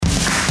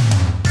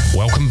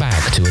Welcome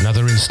back to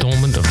another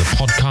installment of the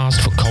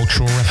podcast for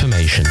Cultural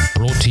Reformation,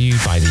 brought to you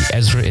by the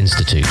Ezra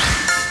Institute.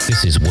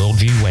 This is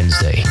Worldview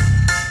Wednesday.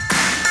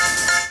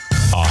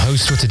 Our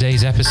host for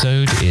today's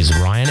episode is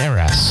Ryan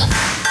Eras.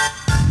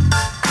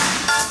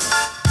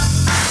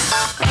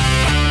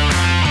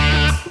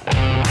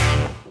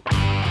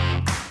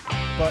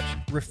 But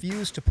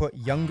refuse to put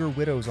younger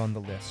widows on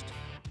the list,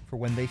 for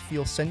when they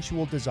feel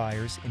sensual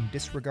desires in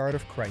disregard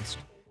of Christ,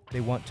 they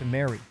want to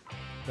marry,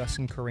 thus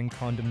incurring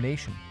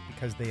condemnation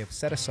because they have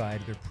set aside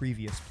their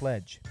previous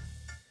pledge.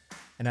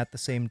 And at the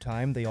same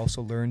time, they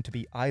also learn to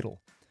be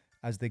idle,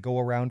 as they go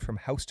around from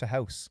house to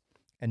house,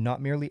 and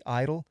not merely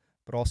idle,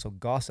 but also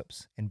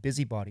gossips and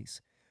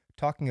busybodies,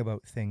 talking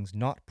about things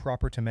not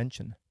proper to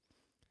mention.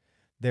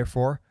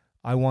 Therefore,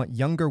 I want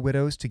younger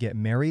widows to get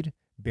married,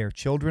 bear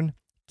children,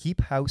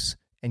 keep house,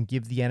 and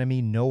give the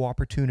enemy no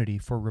opportunity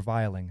for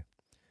reviling.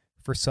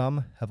 For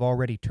some have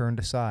already turned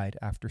aside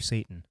after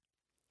Satan.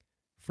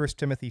 1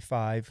 Timothy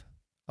 5,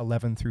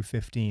 11 through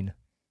 15.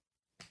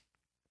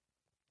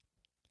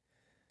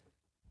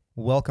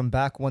 Welcome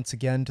back once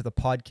again to the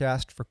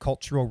podcast for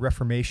Cultural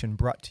Reformation,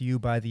 brought to you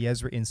by the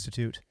Ezra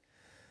Institute.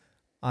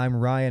 I'm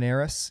Ryan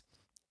Eras,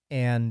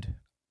 and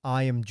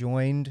I am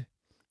joined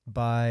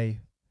by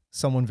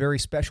someone very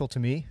special to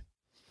me.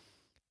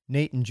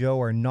 Nate and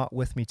Joe are not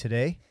with me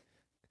today,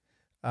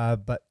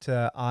 but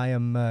I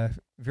am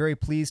very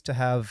pleased to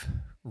have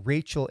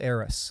Rachel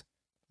Eras.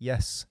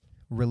 Yes,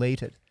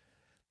 related.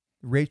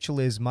 Rachel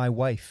is my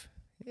wife,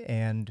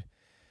 and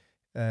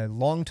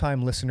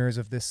longtime listeners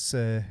of this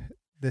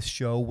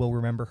show will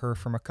remember her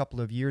from a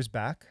couple of years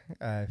back.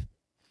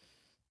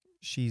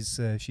 She's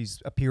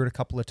appeared a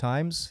couple of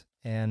times,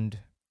 and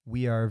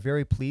we are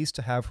very pleased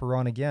to have her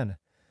on again.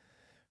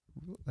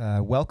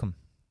 Welcome.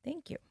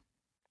 Thank you.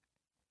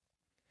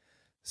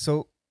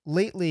 So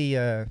lately,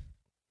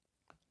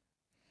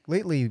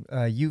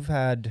 you've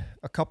had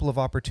a couple of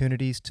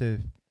opportunities to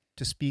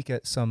speak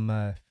at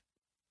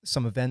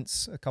some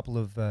events, a couple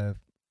of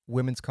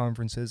women's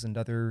conferences and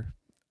other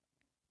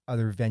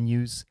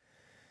venues,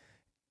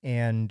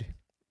 and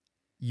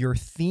your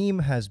theme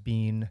has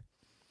been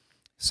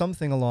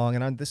something along,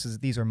 and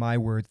these are my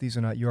words, these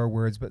are not your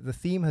words, but the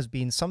theme has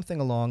been something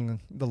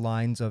along the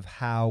lines of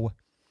how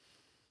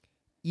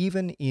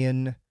even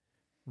in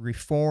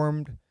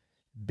reformed,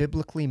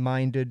 biblically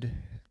minded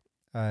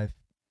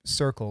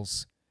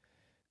circles,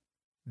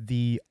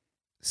 the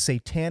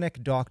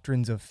satanic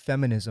doctrines of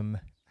feminism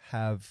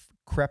have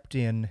crept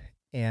in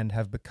and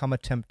have become a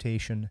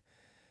temptation,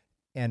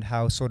 and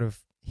how sort of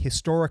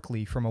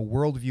historically, from a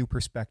worldview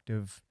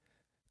perspective,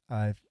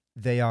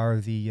 they're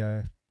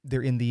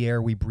in the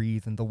air we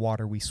breathe and the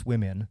water we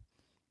swim in.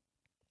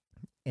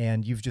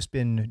 And you've just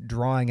been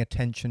drawing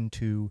attention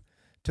to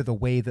the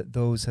way that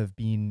those have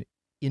been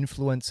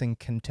influencing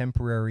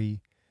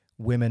contemporary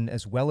women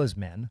as well as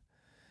men,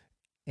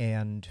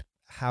 and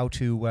how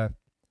to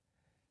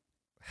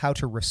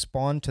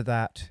respond to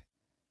that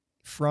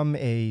from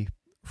a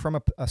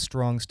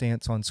strong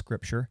stance on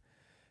Scripture,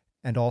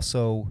 and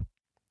also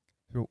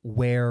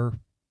where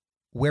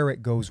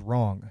it goes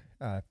wrong,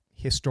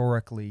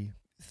 historically,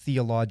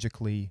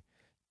 theologically,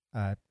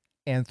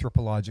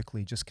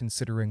 anthropologically, just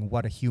considering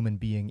what a human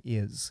being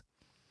is.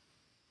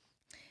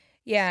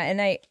 Yeah,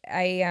 and I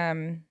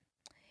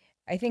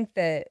think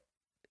that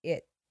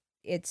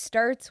it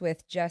starts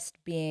with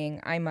just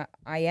being I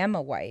am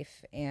a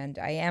wife and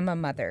I am a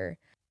mother.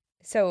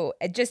 So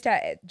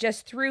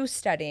just through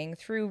studying,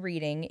 through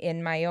reading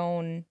in my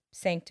own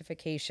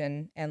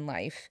sanctification and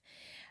life,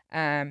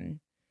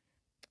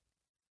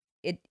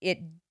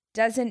 it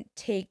doesn't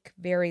take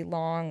very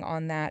long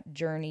on that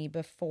journey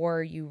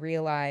before you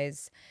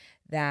realize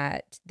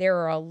that there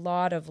are a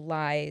lot of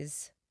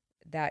lies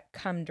that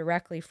come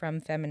directly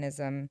from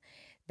feminism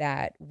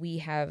that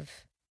we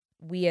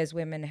as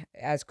women,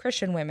 as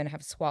Christian women,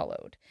 have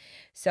swallowed.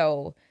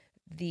 So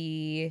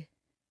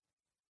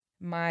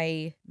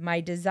my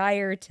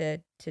desire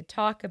to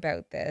talk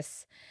about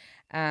this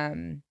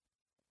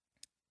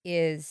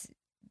is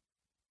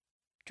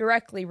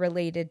directly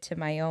related to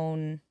my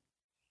own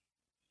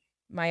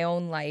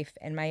life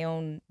and my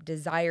own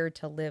desire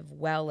to live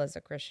well as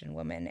a Christian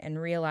woman,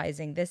 and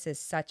realizing this is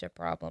such a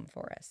problem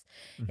for us.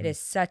 Mm-hmm. It is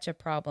such a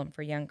problem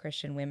for young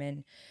Christian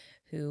women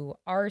who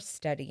are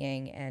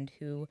studying and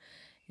who,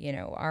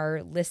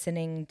 are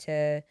listening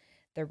to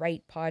the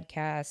right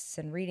podcasts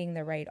and reading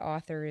the right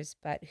authors,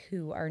 but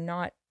who are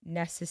not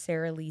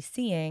necessarily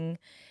seeing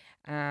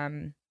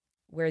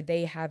where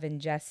they have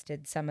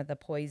ingested some of the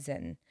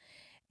poison.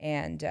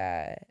 And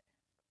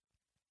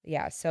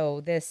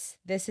so this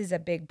is a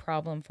big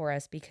problem for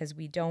us because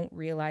we don't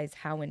realize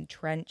how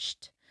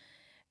entrenched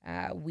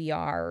we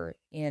are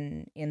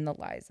in the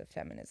lies of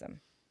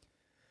feminism.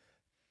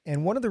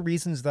 And one of the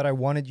reasons that I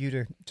wanted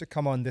you to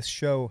come on this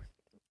show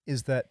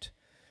is that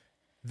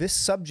this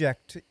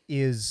subject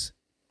is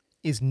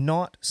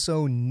not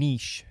so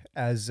niche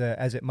as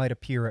it might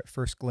appear at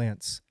first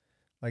glance.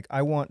 Like,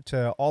 I want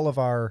all of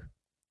our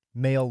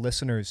male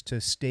listeners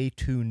to stay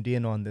tuned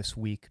in on this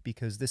week,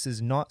 because this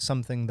is not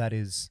something that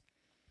is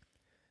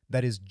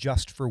that is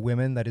just for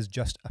women, that is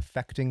just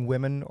affecting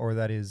women, or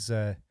that is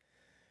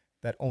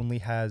that only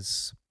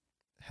has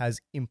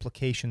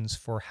implications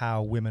for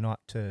how women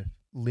ought to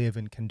live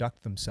and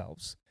conduct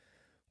themselves.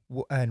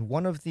 And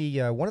one of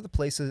the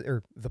places,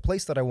 or the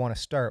place that I want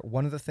to start,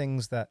 one of the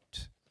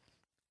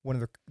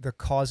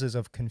causes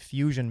of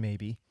confusion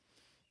maybe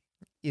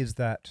is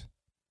that,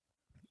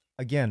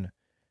 again,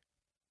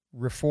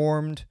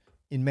 Reformed,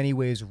 in many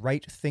ways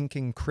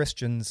right-thinking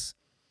Christians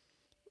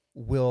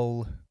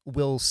will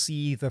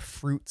see the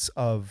fruits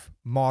of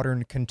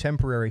modern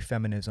contemporary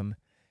feminism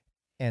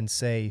and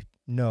say,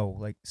 no,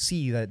 like,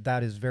 see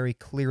that is very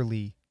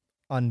clearly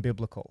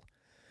unbiblical.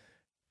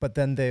 But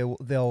then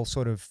they'll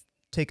sort of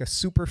take a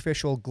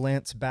superficial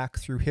glance back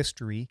through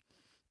history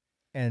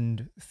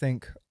and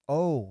think,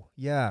 oh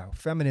yeah,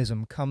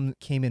 feminism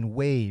came in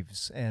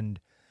waves, and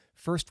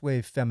first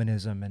wave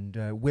feminism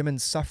and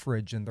women's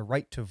suffrage and the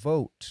right to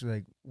vote.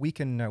 Like, we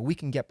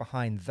can get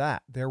behind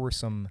that. There were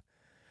some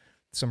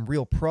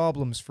real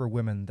problems for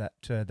women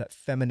that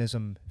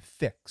feminism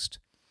fixed.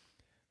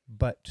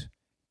 But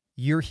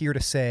you're here to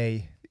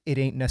say it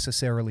ain't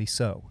necessarily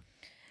so.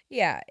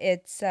 Yeah,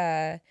 it's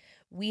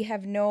we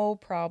have no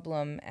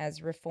problem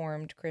as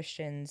Reformed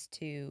Christians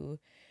to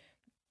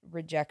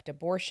reject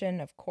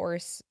abortion. Of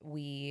course,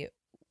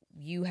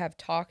 you have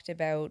talked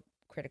about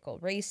critical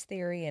race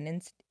theory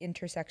and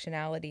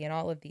intersectionality and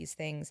all of these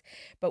things,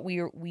 but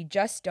we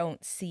just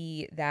don't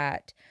see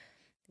that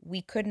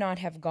we could not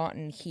have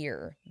gotten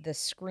here. The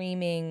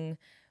screaming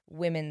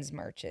women's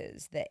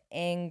marches, the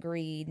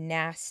angry,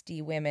 nasty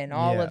women,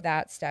 all of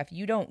that stuff.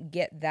 You don't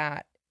get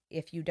that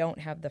if you don't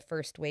have the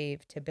first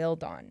wave to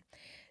build on.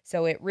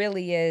 So it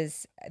really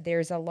is,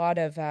 there's a lot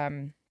of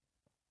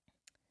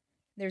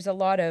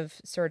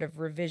sort of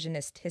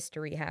revisionist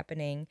history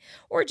happening,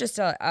 or just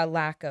a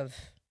lack of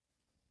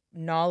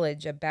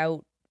knowledge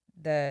about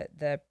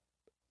the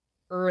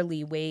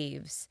early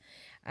waves.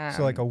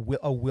 So like a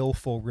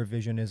willful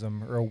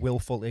revisionism or a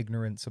willful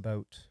ignorance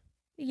about.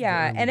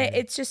 Yeah, and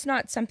it's just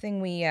not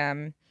something we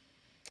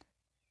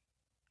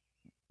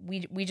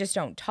just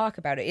don't talk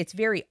about it. It's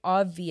very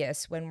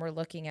obvious when we're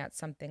looking at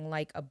something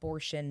like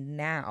abortion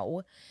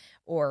now,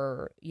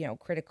 or,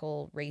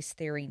 critical race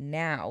theory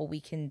now.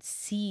 We can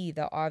see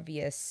the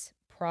obvious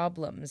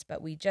problems,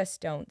 but we just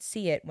don't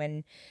see it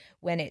when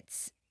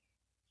it's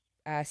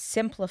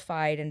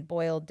simplified and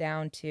boiled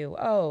down to,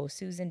 oh,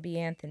 Susan B.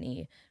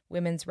 Anthony,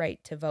 women's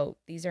right to vote.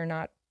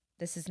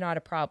 This is not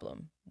a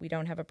problem. We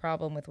don't have a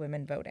problem with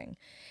women voting.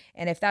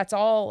 And if that's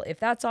all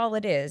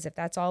it is, if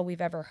that's all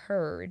we've ever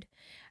heard,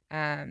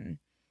 then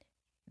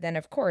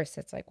of course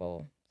it's like,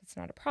 well, it's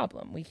not a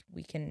problem.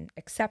 We can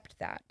accept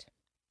that.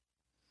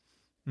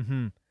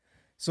 Mm-hmm.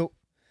 So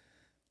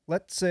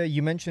let's say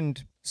you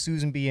mentioned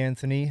Susan B.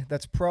 Anthony.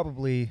 That's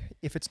probably,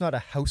 if it's not a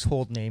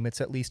household name, it's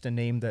at least a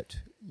name that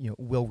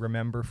we'll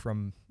remember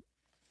from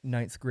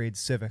 9th grade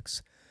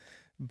civics.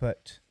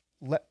 But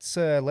let's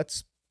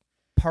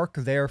park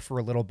there for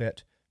a little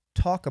bit.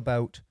 Talk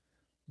about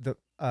the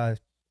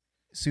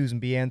Susan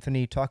B.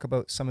 Anthony. Talk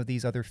about some of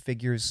these other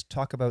figures.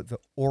 Talk about the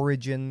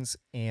origins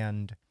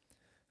and,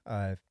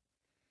 I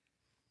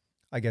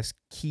guess,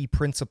 key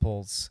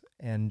principles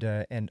and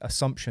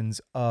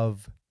assumptions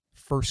of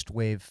first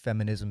wave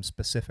feminism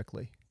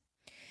specifically.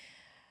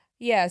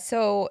 Yeah.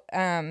 So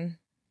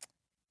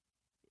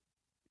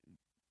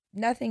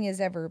nothing is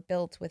ever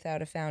built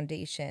without a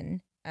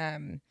foundation.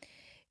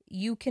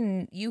 You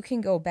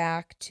can go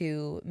back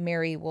to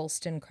Mary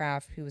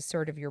Wollstonecraft, who was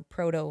sort of your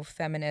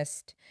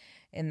proto-feminist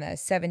in the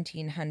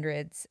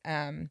 1700s. Is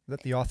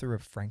that the author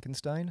of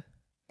Frankenstein?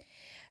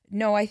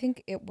 No, I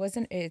think it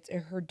wasn't. It's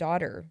her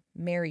daughter,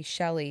 Mary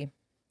Shelley,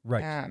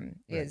 right.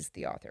 Is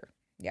the author.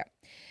 Yeah.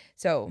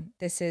 So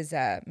this is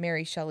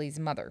Mary Shelley's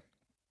mother.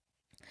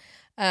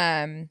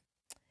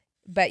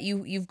 But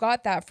you've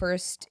got that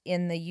first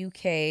in the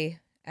UK,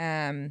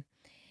 and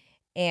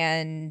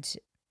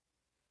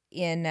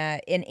in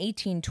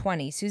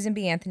 1820, Susan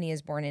B. Anthony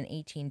is born in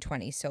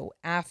 1820. So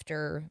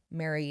after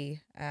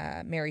Mary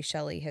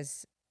Shelley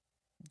has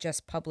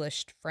just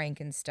published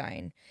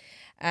Frankenstein.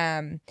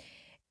 And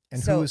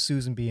who is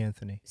Susan B.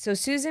 Anthony? So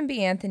Susan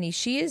B. Anthony,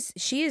 she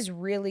is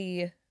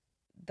really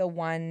the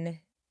one.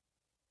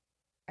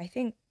 I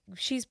think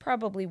she's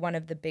probably one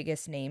of the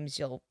biggest names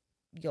you'll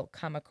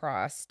come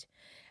across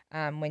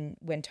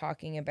when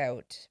talking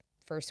about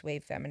first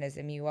wave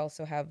feminism. You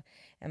also have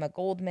Emma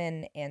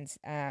Goldman and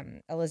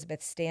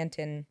Elizabeth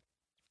Stanton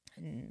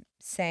and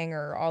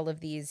Sanger. All of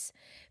these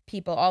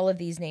people, all of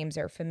these names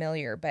are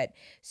familiar. But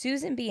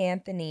Susan B.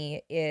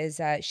 Anthony is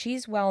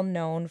she's well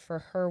known for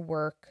her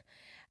work.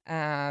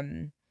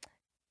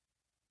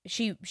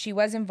 She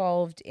was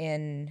involved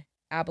in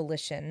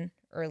abolition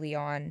early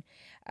on,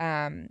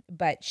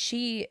 but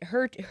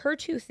her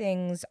two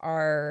things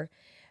are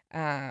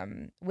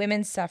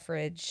women's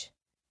suffrage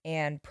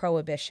and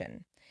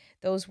prohibition.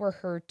 Those were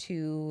her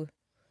two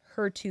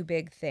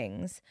big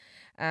things.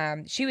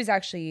 She was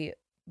actually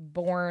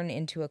born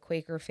into a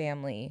Quaker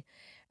family,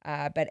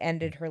 but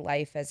ended her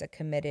life as a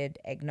committed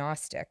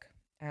agnostic.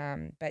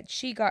 But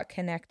she got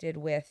connected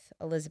with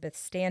Elizabeth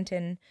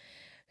Stanton,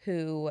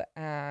 who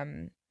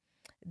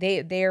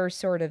they're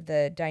sort of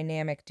the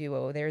dynamic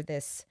duo. They're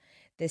this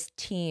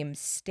team.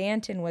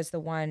 Stanton was the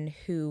one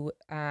who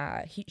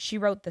she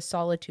wrote The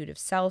Solitude of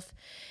Self,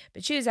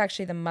 but she was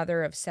actually the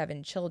mother of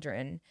 7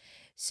 children.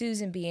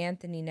 Susan B.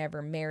 Anthony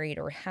never married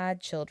or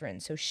had children,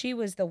 so she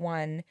was the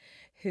one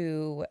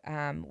who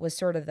was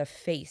sort of the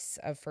face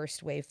of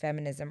first wave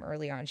feminism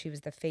early on. She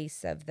was the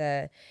face of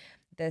the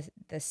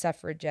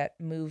suffragette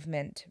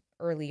movement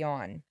early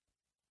on.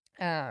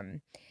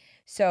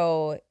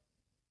 So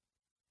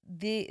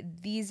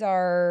this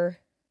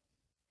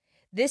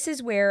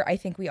is where I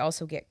think we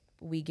also get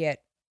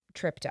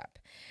tripped up.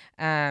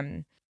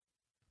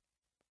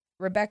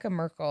 Rebecca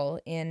Merkel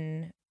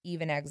in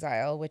Eve in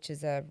Exile, which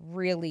is a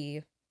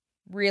really,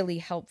 really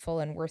helpful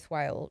and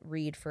worthwhile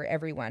read for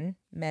everyone,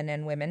 men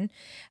and women.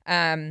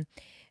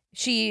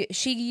 She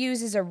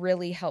uses a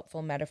really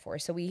helpful metaphor.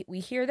 So we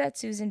hear that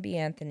Susan B.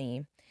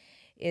 Anthony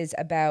is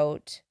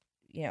about,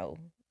 the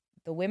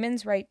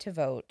women's right to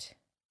vote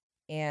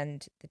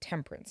and the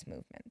temperance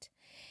movement.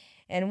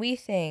 And we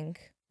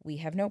think we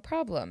have no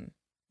problem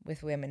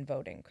with women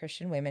voting.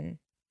 Christian women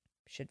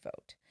should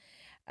vote.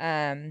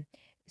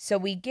 So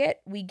we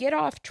get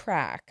off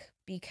track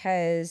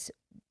because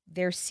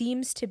there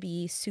seems to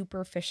be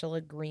superficial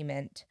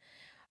agreement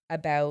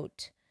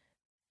about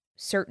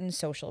certain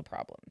social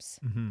problems.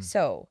 Mm-hmm.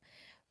 So,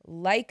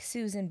 like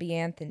Susan B.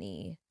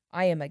 Anthony,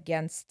 I am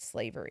against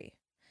slavery.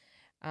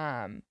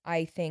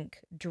 I think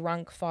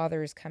drunk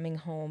fathers coming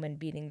home and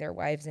beating their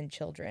wives and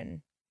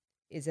children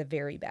is a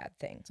very bad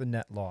thing. It's a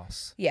net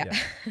loss. Yeah.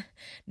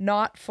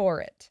 Not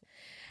for it.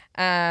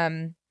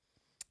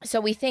 So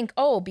we think,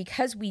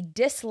 because we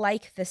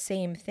dislike the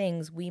same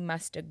things, we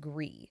must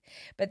agree.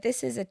 But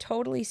this is a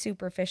totally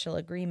superficial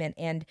agreement,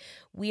 and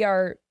we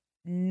are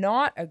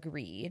not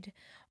agreed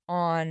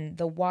on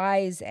the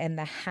whys and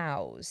the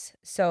hows.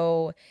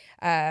 So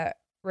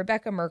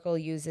Rebecca Merkel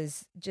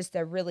uses just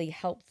a really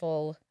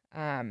helpful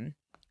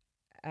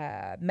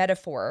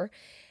metaphor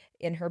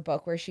in her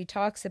book where she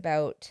talks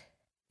about,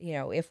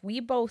 if we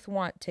both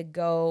want to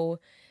go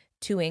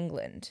to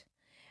England,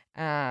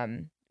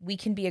 we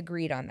can be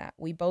agreed on that.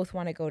 We both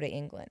want to go to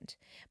England.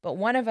 But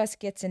one of us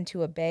gets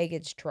into a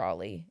baggage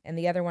trolley and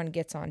the other one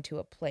gets onto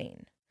a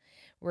plane.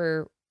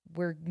 We're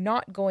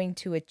not going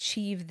to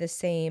achieve the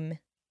same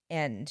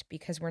end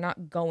because we're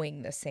not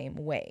going the same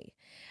way.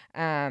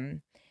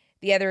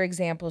 The other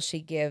example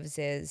she gives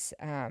is,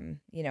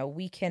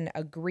 we can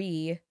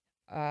agree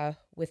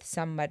with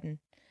someone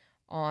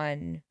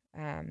on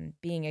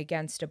being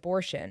against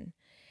abortion,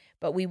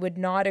 but we would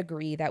not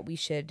agree that we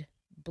should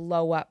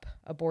blow up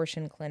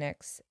abortion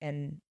clinics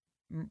and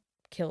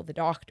kill the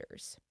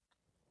doctors.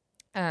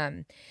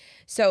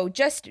 So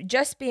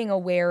just being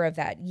aware of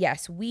that.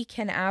 Yes, we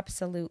can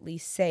absolutely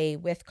say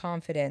with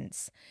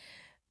confidence,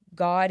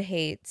 God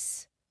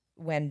hates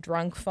when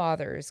drunk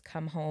fathers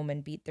come home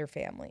and beat their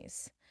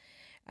families.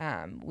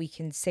 We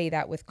can say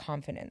that with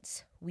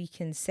confidence. We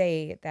can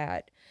say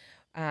that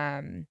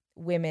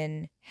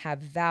women have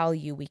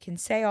value. We can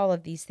say all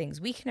of these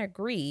things. We can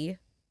agree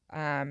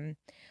on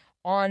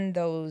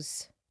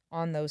those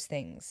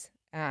things.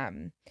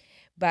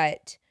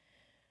 But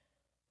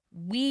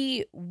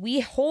we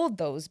hold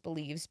those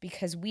beliefs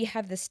because we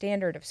have the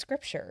standard of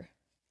Scripture,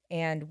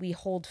 and we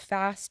hold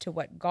fast to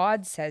what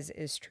God says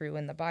is true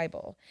in the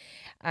Bible.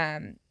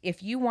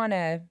 If you want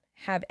to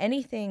have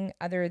anything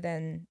other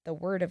than the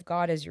Word of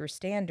God as your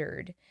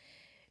standard,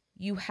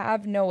 you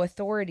have no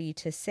authority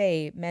to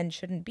say men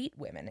shouldn't beat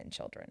women and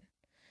children.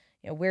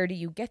 Where do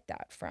you get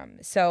that from?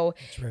 So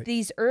right.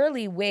 These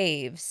early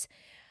waves,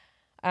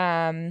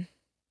 a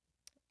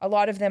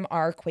lot of them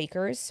are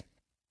Quakers,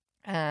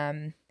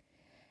 and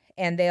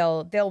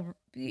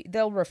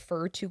they'll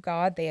refer to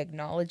God. They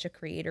acknowledge a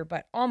creator,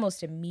 but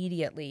almost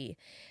immediately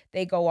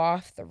they go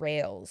off the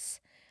rails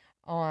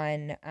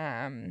on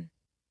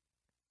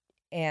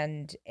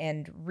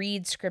and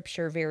read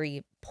Scripture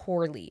very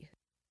poorly.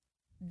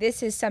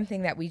 This is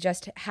something that we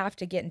just have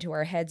to get into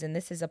our heads, and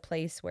this is a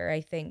place where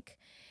I think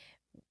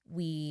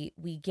we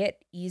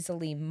get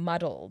easily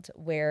muddled,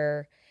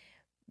 where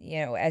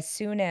as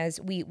soon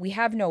as we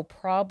have no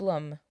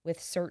problem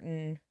with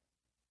certain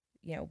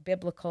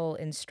biblical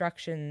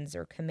instructions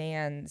or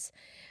commands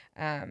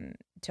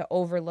to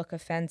overlook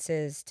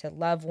offenses, to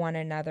love one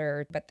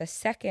another. But the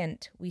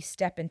second we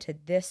step into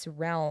this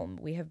realm,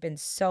 we have been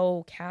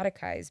so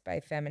catechized by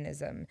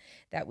feminism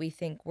that we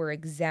think we're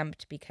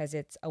exempt because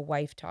it's a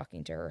wife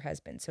talking to her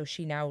husband. So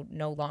she now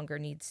no longer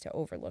needs to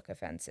overlook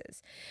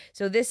offenses.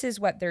 So this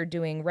is what they're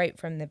doing right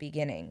from the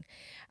beginning.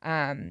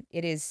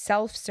 It is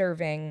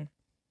self-serving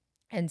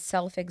and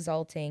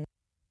self-exalting.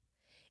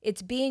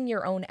 It's being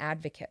your own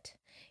advocate.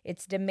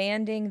 It's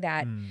demanding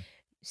that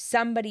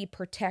somebody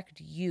protect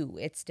you.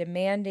 It's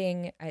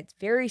demanding, it's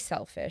very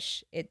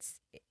selfish.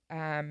 It's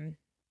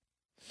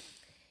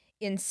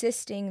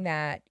insisting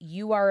that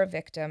you are a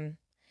victim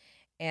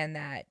and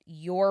that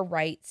your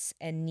rights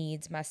and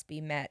needs must be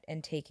met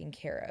and taken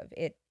care of.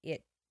 It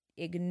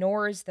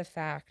ignores the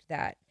fact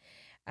that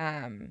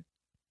that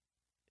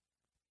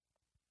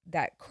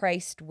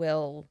Christ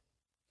will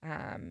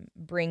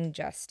bring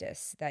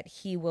justice, that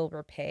he will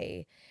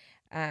repay.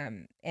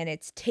 And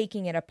it's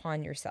taking it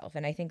upon yourself.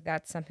 And I think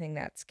that's something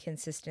that's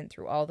consistent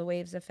through all the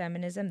waves of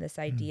feminism, this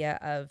idea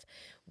of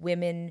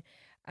women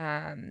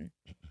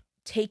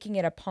taking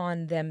it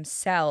upon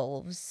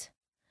themselves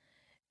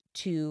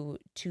to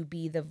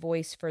be the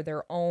voice for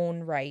their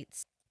own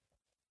rights.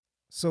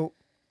 So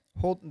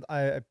hold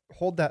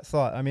that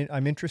thought. I mean,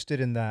 I'm interested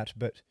in that,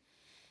 but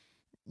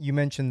you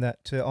mentioned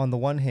that on the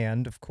one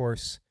hand, of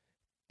course,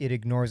 it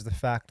ignores the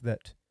fact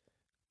that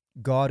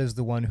God is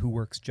the one who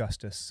works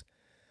justice.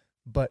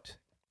 But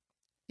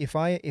if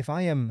I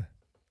am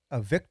a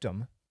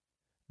victim,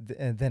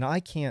 then I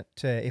can't.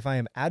 If I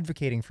am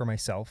advocating for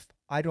myself,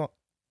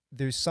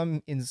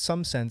 in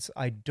some sense,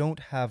 I don't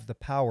have the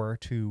power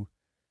to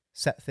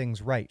set things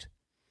right.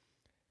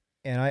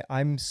 And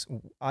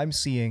I'm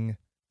seeing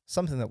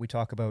something that we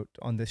talk about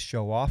on this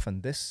show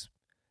often. This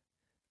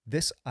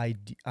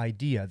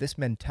idea, this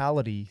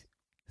mentality,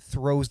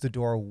 throws the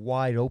door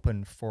wide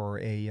open for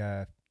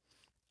a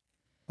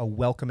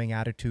welcoming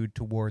attitude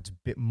towards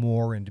bit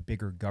more and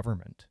bigger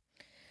government.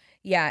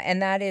 Yeah,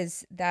 and that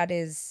is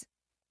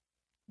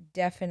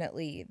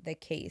definitely the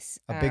case.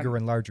 A bigger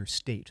and larger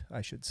state,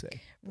 I should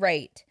say.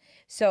 Right.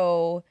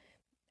 So,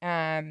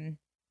 you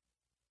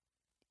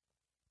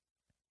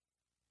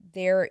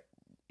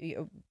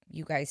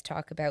guys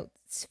talk about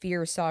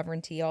sphere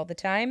sovereignty all the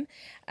time.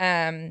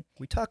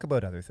 We talk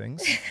about other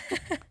things.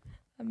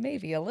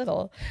 Maybe a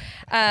little.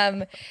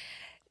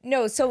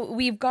 No, so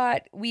we've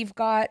got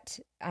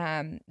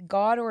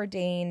God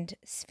ordained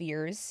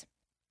spheres,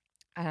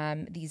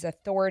 these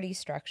authority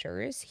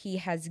structures. He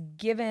has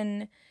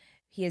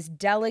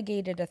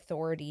delegated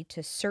authority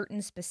to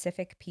certain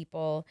specific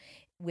people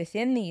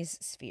within these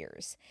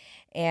spheres.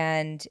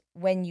 And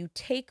when you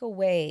take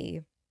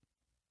away,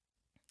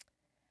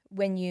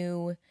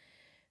 the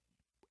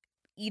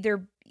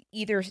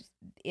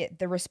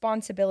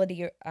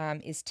responsibility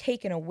is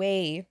taken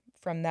away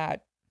from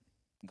that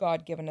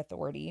God-given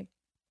authority,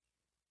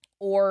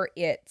 or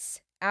it's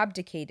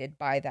abdicated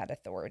by that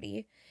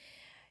authority,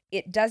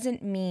 it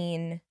doesn't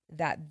mean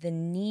that the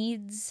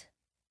needs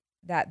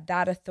that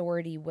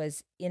authority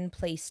was in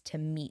place to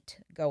meet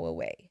go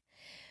away.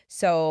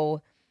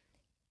 So,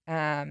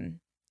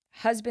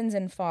 husbands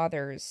and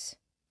fathers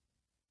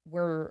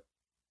were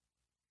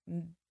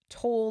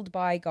told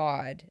by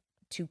God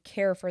to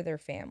care for their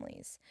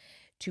families,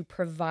 to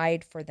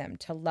provide for them,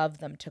 to love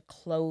them, to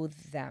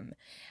clothe them,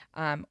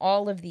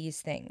 all of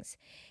these things.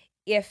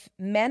 If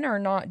men are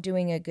not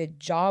doing a good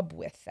job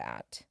with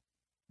that,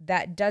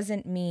 that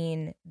doesn't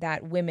mean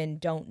that women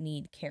don't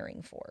need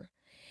caring for.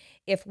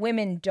 If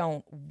women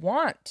don't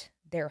want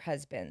their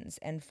husbands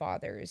and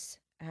fathers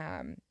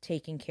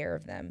taking care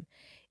of them,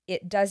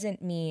 it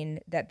doesn't mean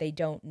that they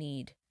don't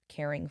need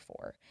caring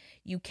for.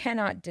 You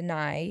cannot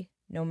deny,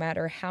 no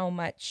matter how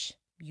much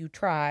you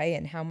try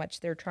and how much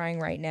they're trying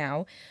right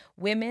now,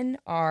 women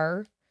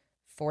are,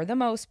 for the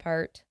most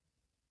part,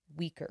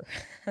 weaker.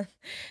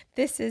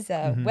 This is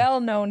a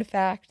well-known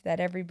fact that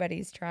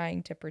everybody's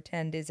trying to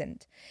pretend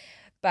isn't.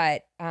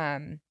 But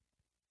the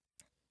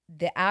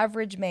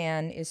average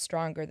man is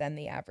stronger than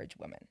the average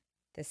woman.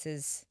 This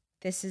is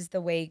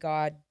the way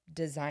God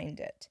designed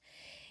it.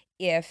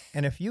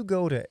 If you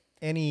go to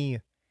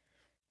any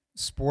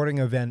sporting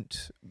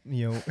event,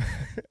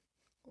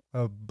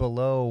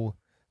 below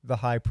the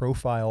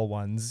high-profile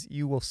ones,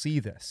 you will see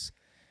this.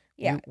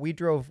 Yeah. We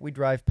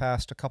drive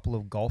past a couple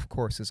of golf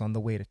courses on the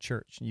way to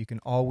church, and you can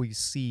always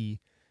see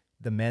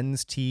the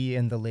men's tee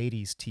and the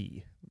ladies'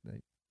 tee.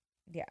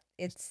 Yeah,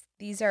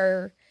 these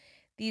are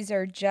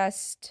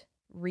just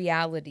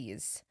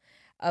realities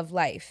of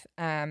life.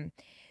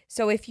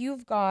 So if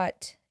you've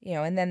got,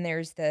 and then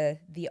there's the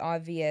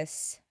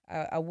obvious,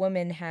 a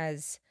woman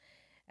has,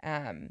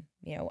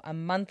 a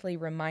monthly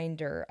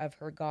reminder of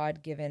her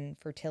God-given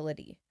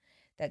fertility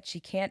that she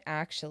can't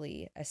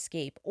actually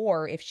escape.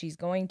 Or if she's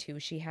going to,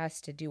 she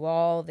has to do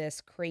all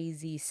this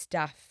crazy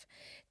stuff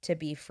to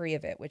be free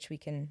of it, which we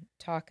can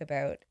talk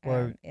about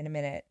in a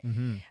minute.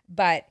 Mm-hmm.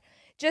 But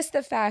just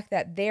the fact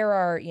that there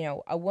are,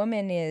 a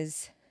woman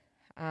is,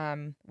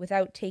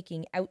 without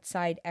taking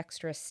outside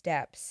extra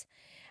steps,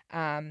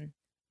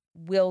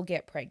 will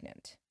get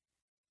pregnant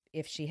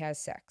if she has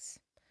sex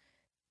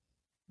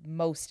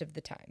most of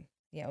the time.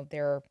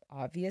 There are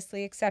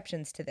obviously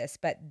exceptions to this,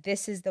 but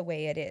this is the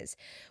way it is,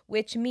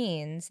 which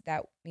means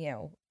that,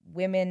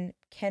 women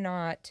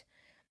cannot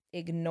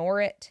ignore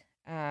it.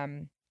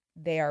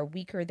 They are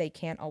weaker. They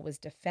can't always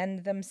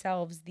defend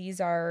themselves. These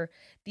are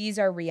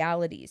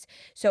realities.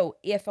 So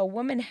if a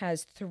woman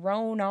has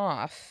thrown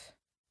off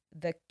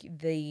the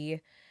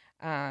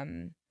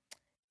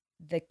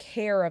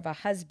care of a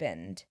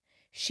husband,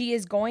 she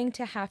is going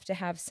to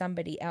have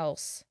somebody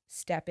else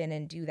step in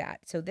and do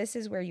that. So this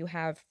is where you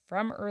have,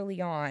 from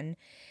early on,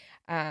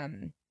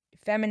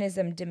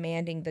 feminism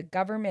demanding the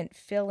government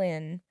fill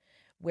in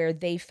where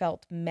they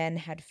felt men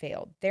had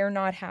failed. They're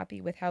not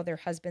happy with how their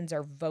husbands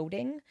are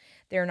voting.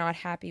 They're not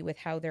happy with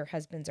how their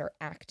husbands are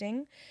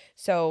acting.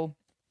 So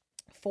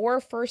for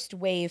first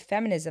wave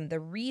feminism, the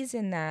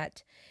reason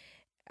that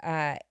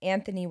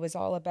Anthony was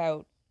all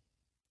about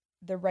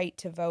the right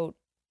to vote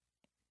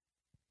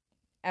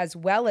as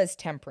well as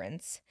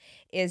temperance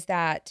is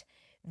that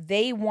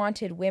they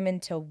wanted women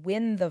to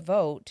win the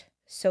vote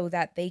so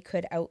that they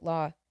could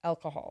outlaw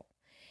alcohol.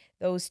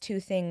 Those two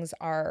things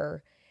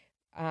are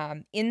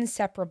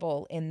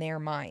inseparable in their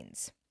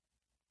minds.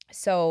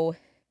 So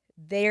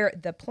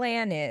the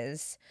plan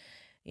is,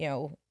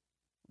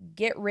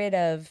 get rid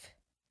of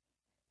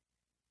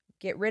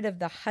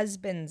the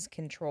husband's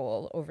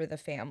control over the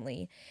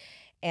family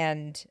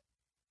and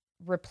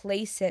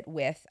replace it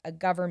with a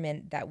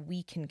government that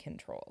we can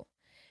control,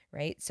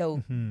 right?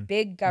 So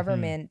big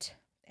government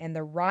and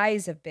the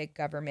rise of big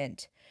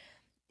government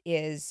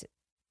is,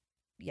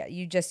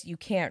 you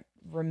can't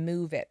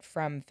remove it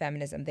from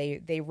feminism.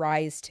 They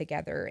rise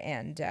together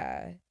and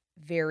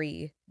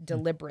very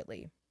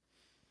deliberately.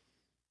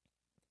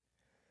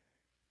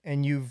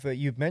 And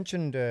you've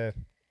mentioned a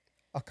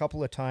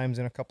couple of times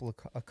in a couple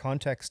of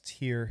contexts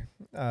here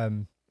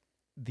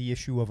the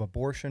issue of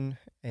abortion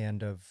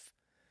and of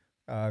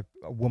a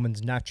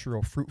woman's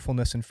natural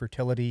fruitfulness and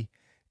fertility,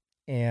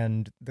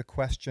 and the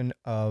question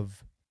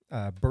of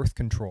birth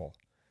control.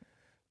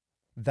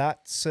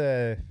 That's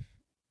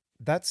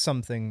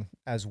something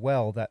as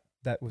well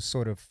that was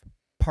sort of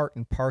part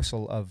and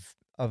parcel of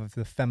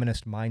the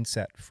feminist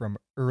mindset from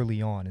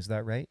early on. Is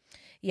that right?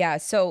 Yeah.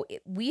 So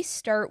we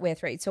start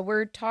with, right, so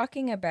we're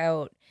talking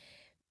about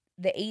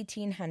the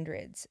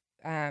 1800s.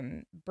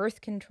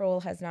 Birth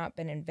control has not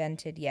been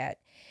invented yet,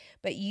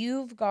 but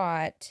you've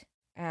got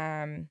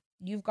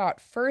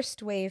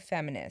first wave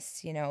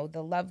feminists,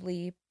 the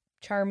lovely,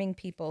 charming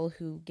people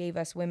who gave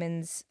us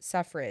women's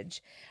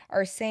suffrage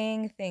are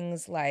saying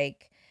things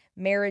like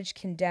marriage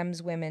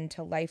condemns women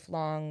to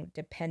lifelong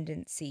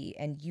dependency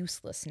and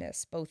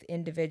uselessness, both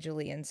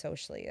individually and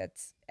socially.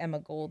 That's Emma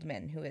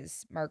Goldman, who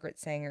is Margaret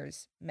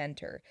Sanger's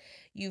mentor.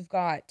 You've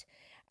got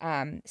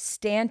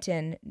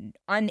Stanton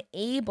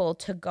unable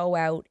to go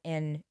out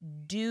and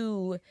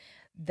do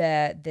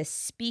the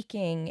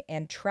speaking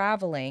and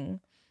traveling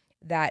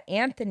that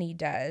Anthony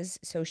does.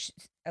 So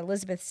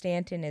Elizabeth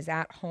Stanton is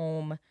at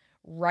home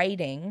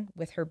writing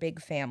with her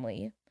big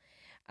family.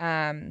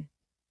 And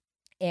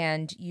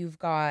you've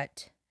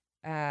got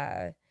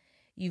Anthony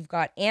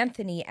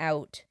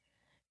out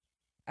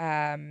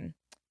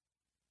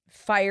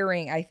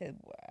firing. I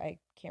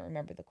can't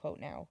remember the quote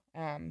now.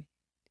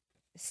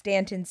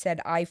 Stanton said,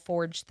 "I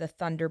forged the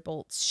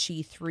thunderbolts,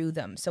 she threw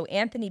them." So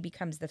Anthony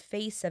becomes the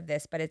face of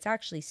this, but it's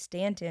actually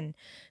Stanton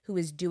who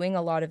is doing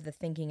a lot of the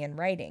thinking and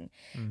writing.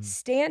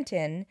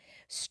 Stanton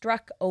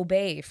struck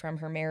Obey from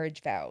her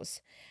marriage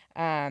vows.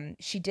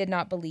 She did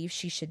not believe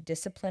she should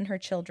discipline her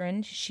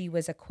children. She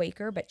was a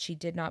Quaker, but she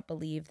did not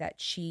believe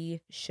that she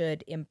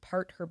should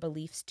impart her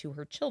beliefs to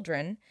her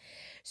children.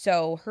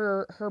 So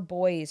her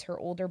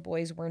older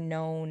boys were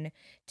known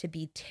to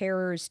be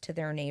terrors to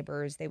their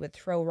neighbors. They would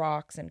throw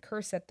rocks and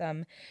curse at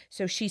them.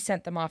 So she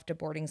sent them off to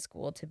boarding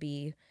school to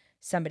be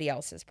somebody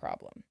else's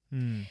problem.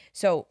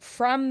 So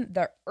from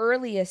the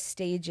earliest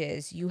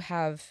stages, you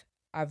have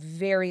a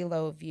very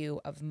low view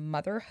of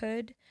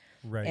motherhood.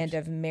 Right. And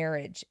of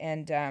marriage.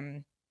 And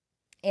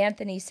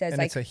Anthony says,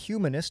 and it's a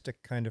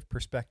humanistic kind of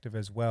perspective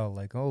as well.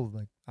 Like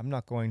I'm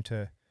not going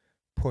to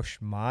push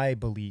my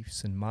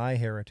beliefs and my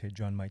heritage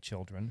on my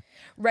children.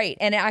 Right.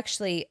 And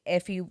actually,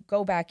 if you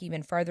go back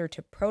even farther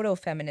to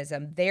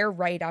proto-feminism, they're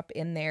right up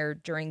in there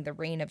during the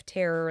Reign of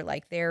Terror,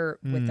 like they're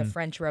with the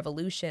French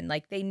Revolution.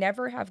 Like they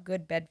never have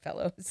good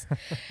bedfellows.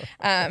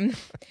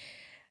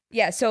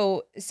 Yeah.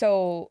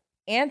 So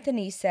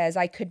Anthony says,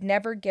 I could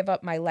never give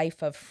up my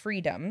life of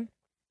freedom,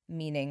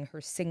 meaning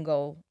her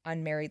single,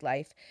 unmarried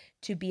life,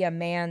 to be a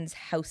man's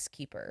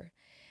housekeeper.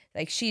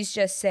 Like she's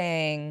just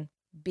saying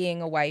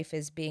being a wife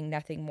is being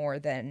nothing more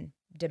than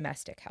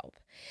domestic help.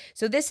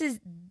 So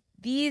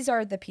these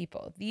are the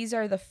people. These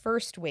are the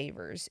first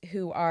wavers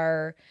who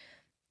are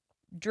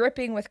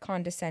dripping with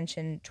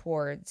condescension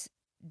towards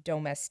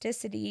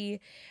domesticity.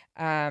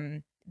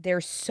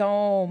 There's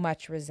so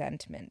much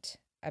resentment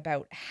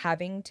about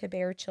having to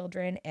bear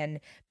children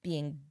and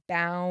being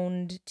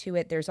bound to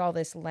it. There's all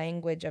this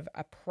language of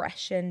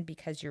oppression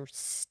because you're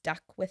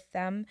stuck with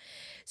them.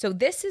 So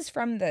this is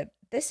from the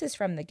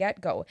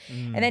get-go.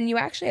 And then you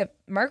actually have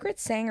Margaret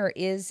Sanger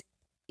is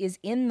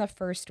in the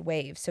first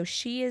wave. So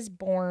she is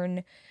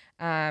born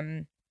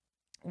when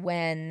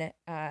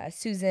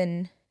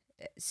Susan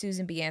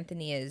B.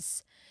 Anthony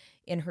is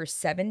in her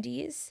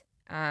 70s.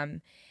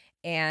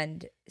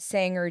 And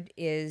Sanger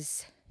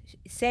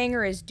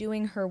is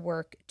doing her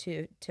work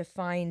to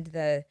find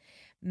the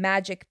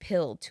magic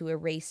pill to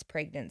erase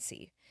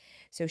pregnancy.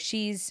 So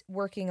she's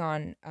working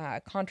on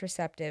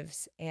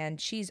contraceptives, and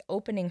she's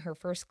opening her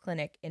first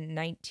clinic in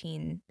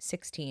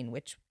 1916,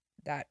 which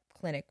that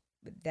clinic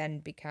then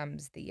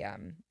becomes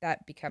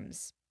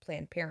becomes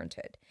Planned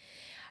Parenthood.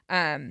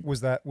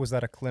 Was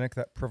that a clinic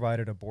that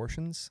provided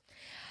abortions?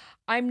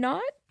 I'm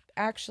not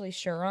actually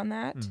sure on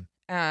that.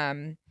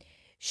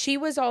 She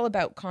was all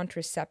about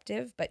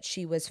contraceptive, but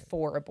she was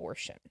for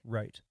abortion.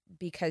 Right.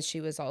 Because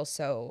she was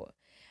also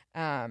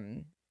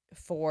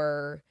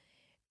for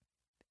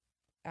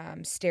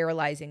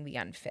sterilizing the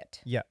unfit.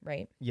 Yeah.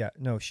 Right. Yeah.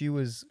 No, she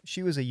was a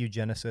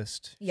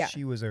eugenicist. Yeah.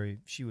 She was a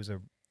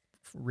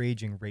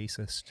raging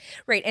racist.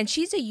 Right. And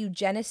she's a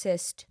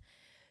eugenicist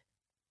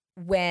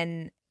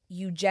when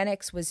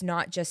eugenics was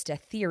not just a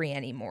theory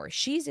anymore.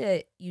 She's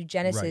a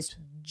eugenicist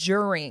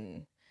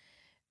during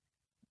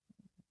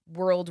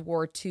World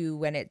War II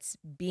when it's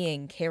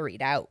being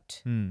carried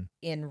out in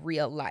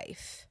real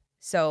life.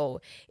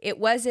 So it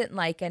wasn't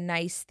like a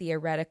nice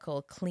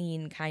theoretical,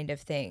 clean kind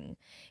of thing.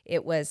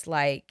 It was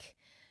like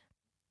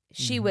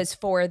she was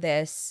for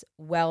this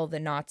while the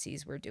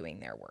Nazis were doing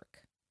their work,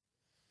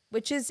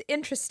 which is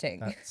interesting.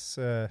 That's,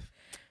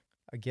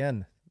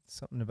 again,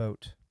 something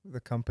about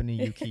the company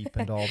you keep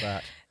and all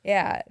that.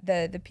 Yeah,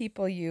 the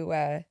people you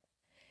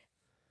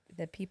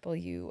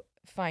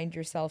find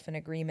yourself in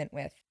agreement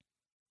with.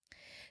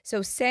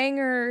 So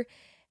Sanger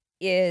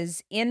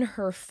is in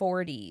her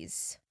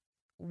 40s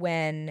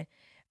when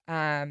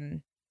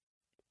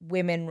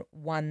women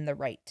won the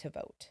right to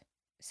vote.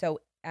 So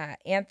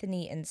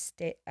Anthony and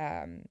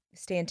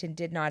Stanton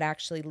did not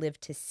actually live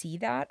to see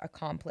that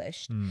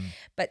accomplished.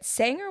 But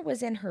Sanger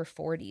was in her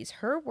 40s.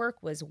 Her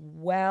work was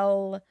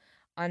well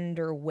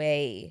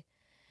underway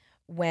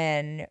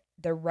when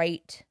the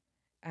right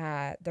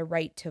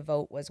to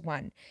vote was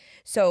won.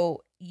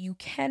 So you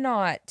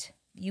cannot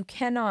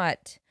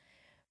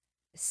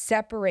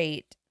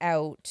separate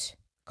out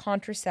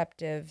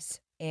contraceptives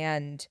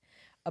and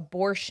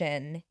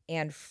abortion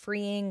and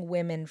freeing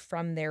women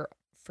from their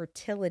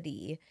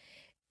fertility.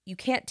 You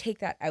can't take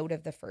that out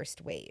of the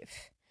first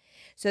wave.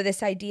 So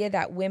this idea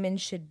that women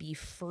should be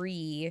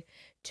free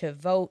to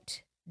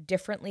vote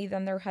differently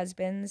than their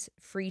husbands,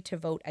 free to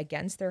vote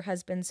against their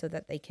husbands so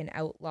that they can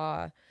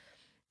outlaw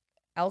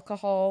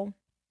alcohol.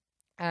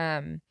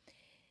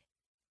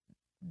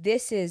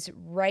 This is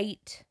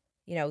right.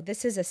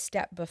 This is a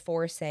step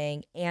before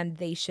saying, and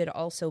they should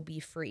also be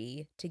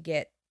free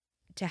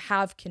to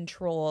have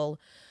control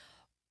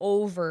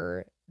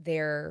over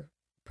their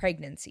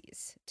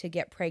pregnancies, to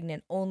get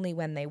pregnant only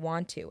when they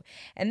want to.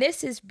 And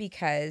this is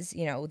because,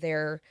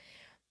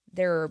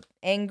 they're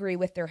angry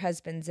with their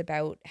husbands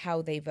about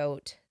how they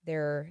vote.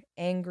 They're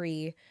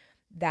angry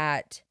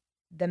that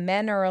the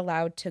men are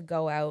allowed to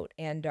go out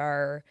and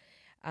are,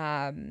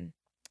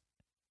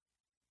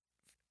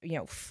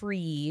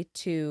 free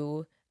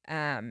to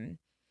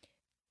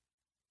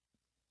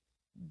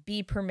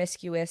be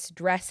promiscuous,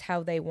 dress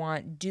how they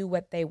want, do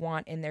what they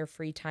want in their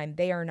free time.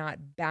 They are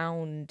not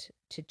bound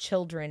to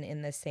children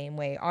in the same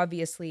way.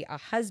 Obviously, a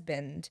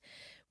husband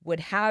would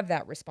have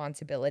that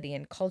responsibility,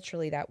 and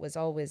culturally that was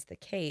always the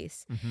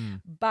case.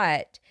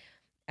 But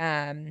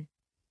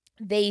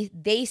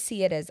they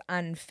see it as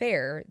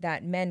unfair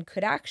that men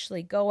could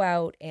actually go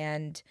out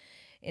and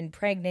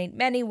impregnate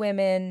many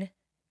women,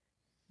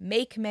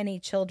 make many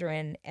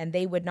children, and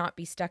they would not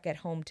be stuck at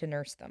home to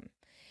nurse them,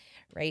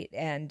 right?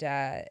 And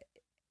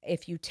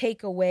if you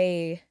take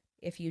away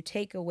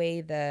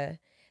the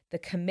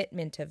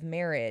commitment of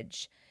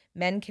marriage,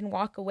 men can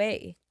walk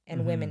away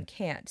and women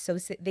can't. So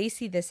they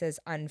see this as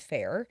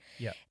unfair.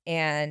 Yeah.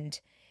 And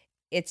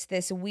it's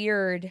this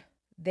weird,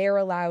 they're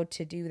allowed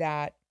to do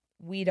that.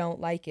 We don't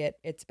like it.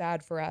 It's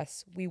bad for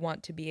us. We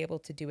want to be able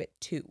to do it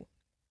too.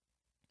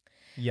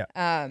 Yeah.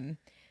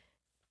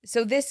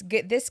 So this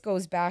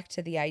goes back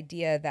to the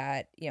idea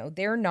that,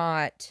 they're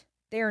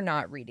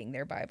not reading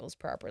their Bibles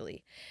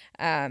properly.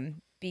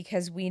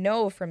 Because we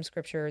know from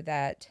scripture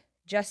that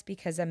just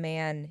because a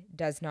man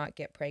does not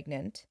get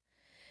pregnant,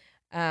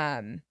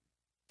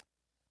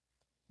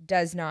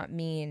 does not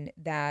mean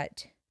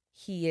that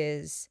he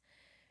is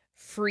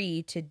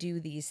free to do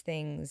these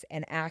things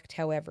and act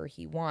however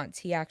he wants.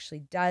 He actually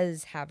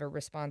does have a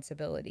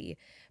responsibility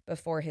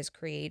before his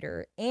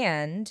creator,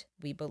 and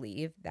we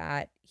believe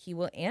that he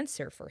will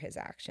answer for his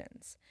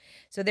actions.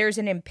 So there's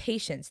an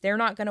impatience. They're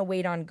not going to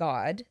wait on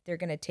God. They're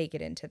going to take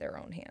it into their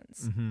own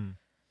hands.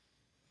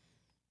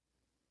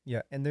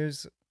 Yeah, and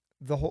there's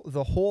the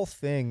whole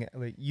thing.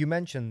 Like you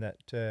mentioned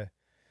that,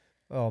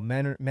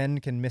 men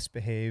can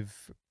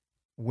misbehave.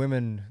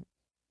 Women,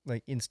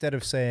 like, instead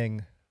of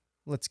saying,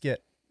 let's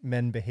get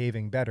men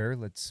behaving better,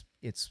 let's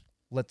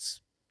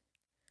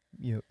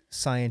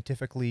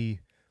scientifically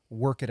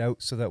work it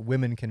out so that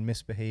women can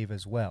misbehave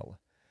as well.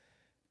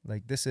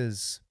 Like,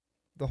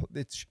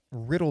 it's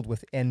riddled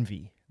with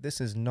envy.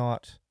 This is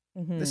not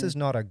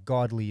a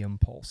godly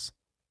impulse.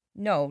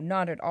 No,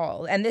 not at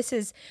all. And this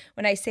is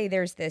when I say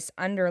there's this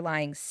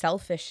underlying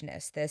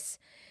selfishness, this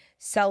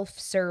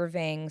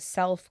self-serving,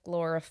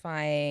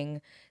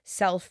 self-glorifying,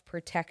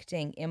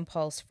 self-protecting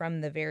impulse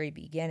from the very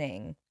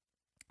beginning.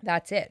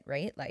 That's it,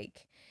 right?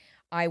 Like,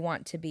 I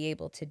want to be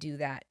able to do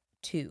that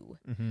too.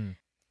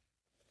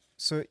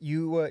 So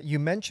you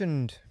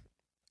mentioned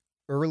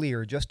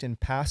earlier, just in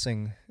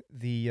passing,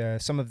 the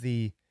some of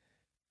the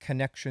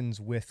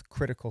connections with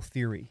critical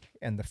theory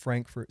and the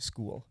Frankfurt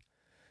School.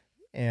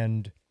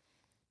 And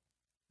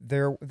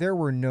there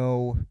were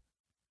no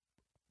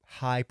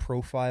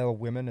high-profile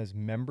women as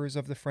members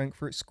of the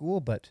Frankfurt School,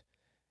 but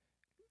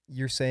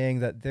you're saying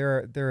that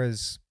there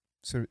is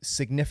sort of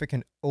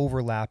significant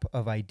overlap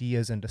of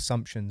ideas and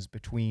assumptions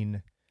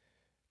between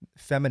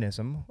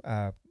feminism,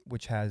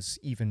 which has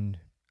even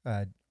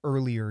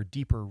earlier,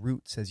 deeper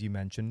roots, as you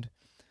mentioned,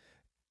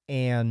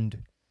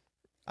 and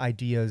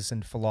ideas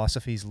and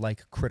philosophies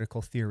like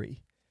critical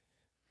theory.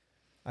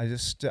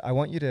 I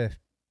want you to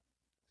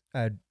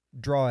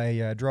draw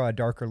a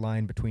darker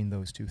line between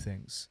those two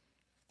things.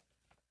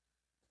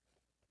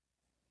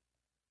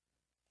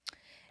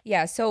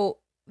 Yeah, so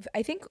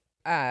I think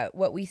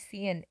what we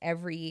see in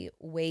every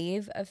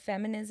wave of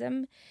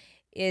feminism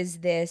is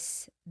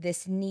this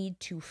need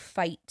to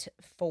fight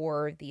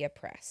for the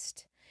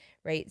oppressed,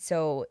 right?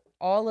 So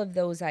all of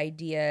those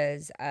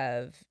ideas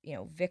of,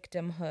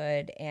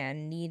 victimhood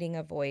and needing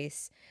a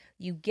voice,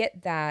 you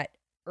get that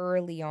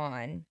early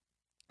on.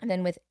 And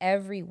then with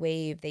every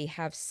wave, they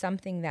have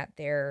something that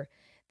they're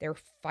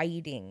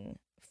fighting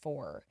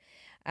for.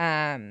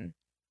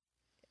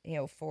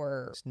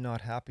 For It's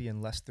not happy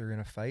unless they're in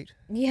a fight.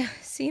 yeah,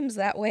 seems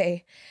that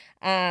way.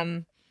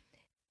 And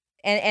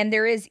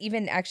there is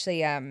even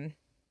actually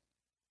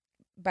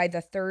by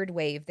the third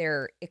wave,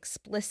 they're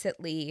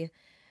explicitly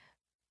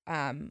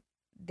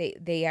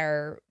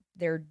they're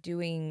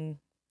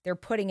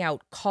putting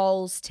out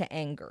calls to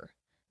anger.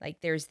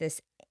 Like there's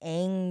this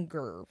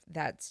anger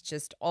that's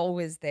just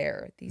always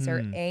there. These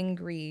are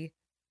angry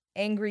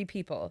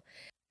people.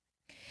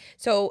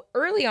 So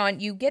early on,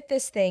 you get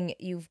this thing,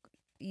 you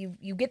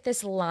get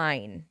this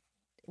line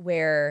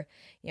where,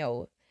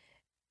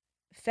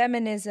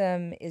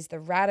 feminism is the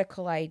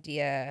radical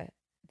idea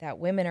that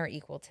women are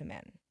equal to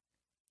men.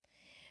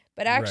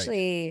 But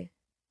actually,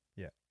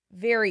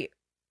 very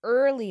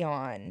early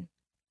on,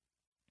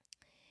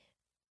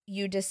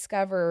 you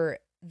discover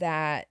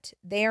that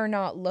they are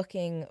not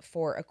looking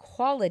for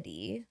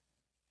equality.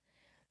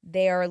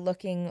 They are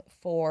looking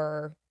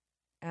for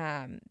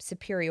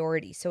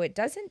superiority. So it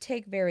doesn't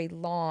take very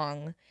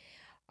long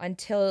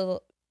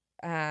until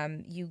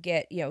you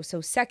get,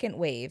 so second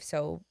wave,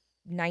 so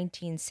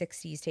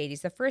 1960s to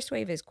 80s. The first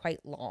wave is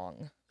quite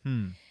long,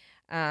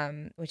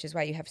 which is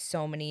why you have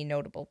so many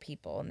notable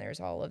people and there's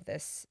all of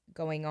this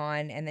going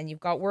on. And then you've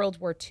got World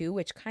War II,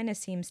 which kind of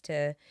seems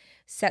to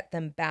set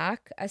them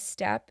back a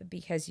step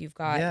because you've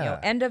got,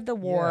 end of the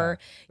war,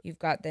 you've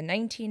got the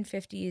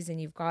 1950s, and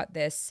you've got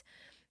this,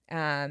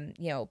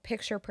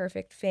 picture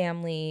perfect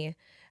family.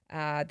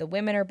 The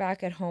women are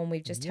back at home.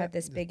 We've just had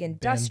this big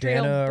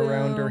industrial boom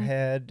around her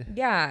head.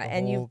 Yeah,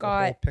 and you've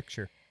got the whole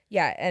picture.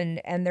 Yeah,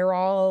 and they're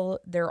all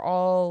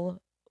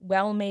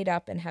well made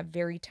up and have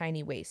very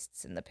tiny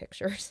waists in the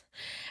pictures.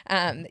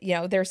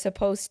 They're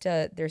supposed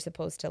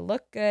to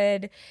look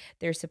good.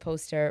 They're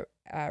supposed to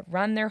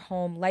run their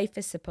home. Life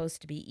is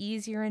supposed to be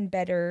easier and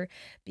better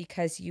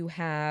because you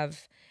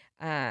have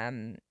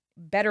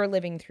better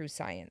living through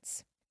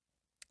science.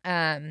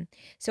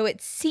 So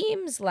it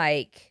seems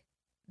like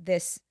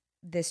this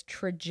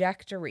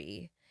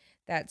trajectory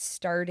that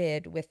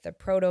started with the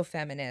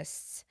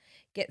proto-feminists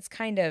gets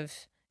kind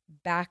of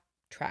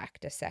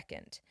backtracked a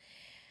second.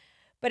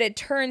 But it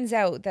turns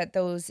out that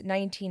those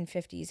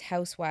 1950s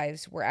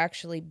housewives were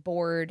actually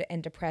bored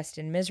and depressed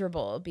and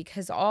miserable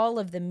because all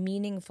of the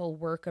meaningful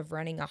work of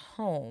running a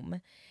home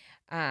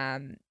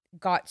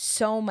got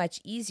so much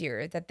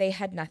easier that they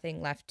had nothing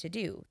left to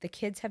do. The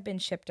kids have been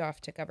shipped off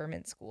to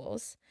government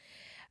schools.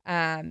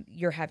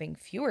 You're having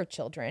fewer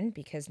children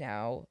because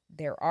now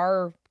there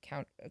are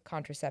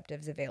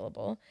contraceptives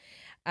available.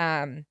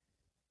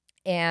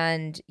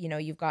 And,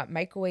 you've got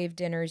microwave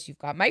dinners, you've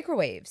got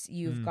microwaves,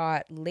 you've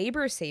got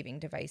labor-saving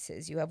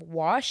devices, you have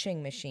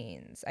washing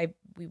machines.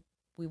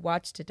 We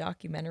watched a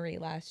documentary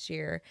last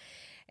year,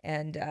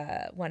 and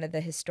one of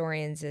the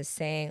historians is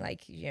saying,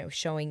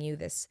 showing you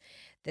this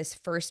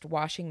first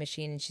washing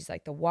machine, and she's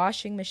like, the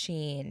washing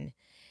machine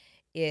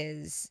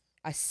is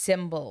a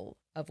symbol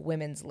of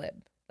women's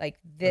lib. Like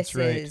this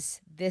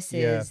is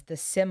the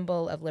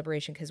symbol of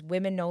liberation because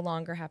women no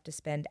longer have to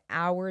spend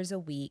hours a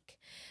week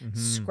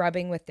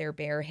scrubbing with their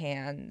bare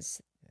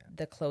hands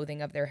the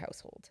clothing of their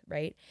household,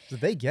 right? So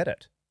they get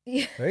it,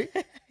 right?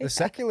 The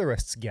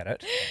secularists get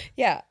it.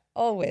 Yeah,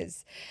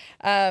 always.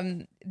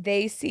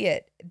 They see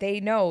it. They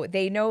know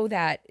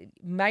that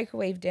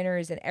microwave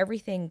dinners and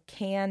everything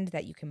canned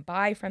that you can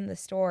buy from the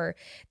store.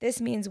 This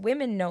means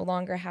women no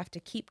longer have to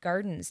keep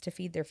gardens to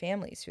feed their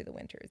families through the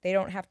winter. They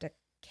don't have to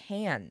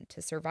can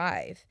to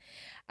survive.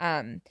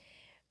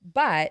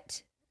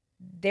 But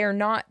they're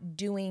not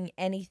doing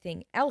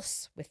anything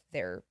else with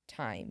their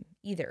time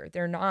either.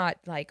 They're not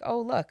like, oh,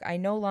 look, I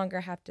no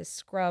longer have to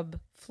scrub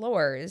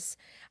floors.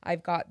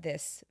 I've got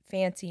this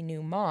fancy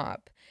new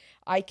mop.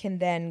 I can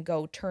then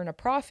go turn a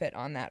profit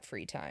on that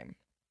free time.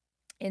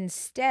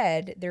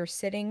 Instead, they're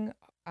sitting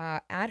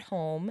at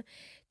home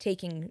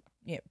taking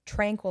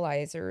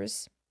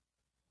tranquilizers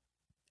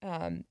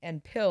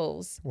and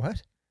pills.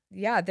 What?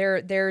 Yeah,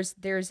 there's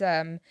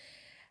tranquilizers.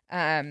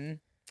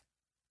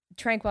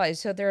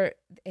 So there,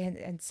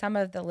 and some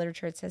of the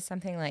literature, it says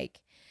something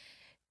like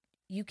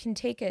you can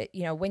take a,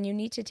 when you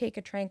need to take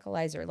a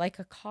tranquilizer, like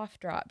a cough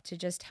drop to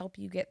just help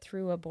you get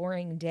through a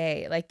boring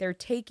day. Like they're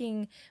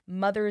taking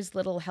mother's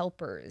little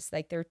helpers.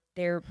 Like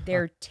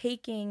they're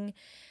taking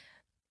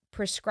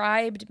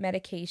prescribed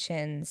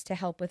medications to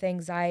help with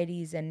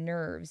anxieties and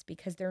nerves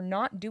because they're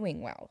not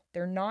doing well.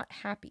 They're not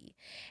happy.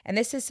 And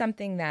this is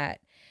something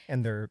that...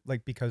 And they're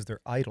like, because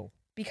they're idle.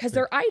 Because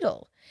they're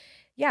idle.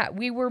 Yeah,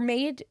 we were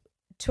made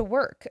to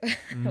work.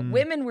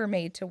 Women were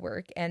made to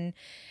work. And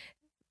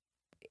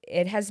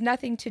it has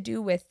nothing to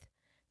do with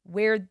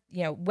where,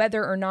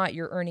 whether or not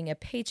you're earning a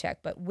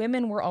paycheck, but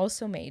women were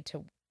also made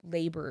to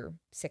labor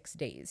 6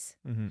 days,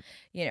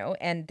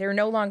 and they're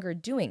no longer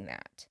doing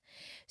that.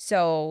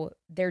 So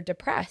they're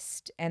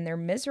depressed and they're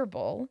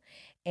miserable.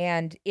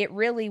 And it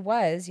really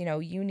was,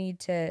 you need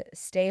to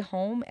stay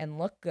home and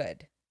look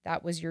good.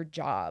 That was your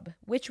job,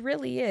 which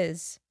really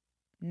is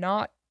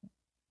not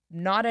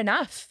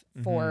enough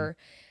for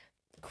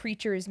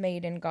creatures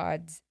made in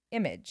God's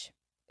image.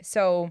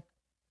 So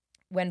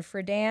when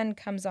Friedan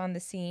comes on the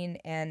scene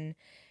and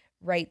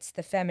writes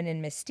The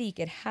Feminine Mystique,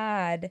 it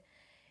had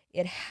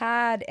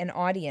an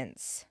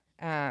audience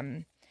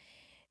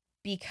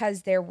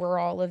because there were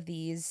all of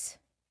these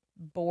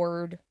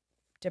bored,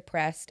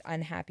 depressed,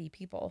 unhappy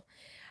people.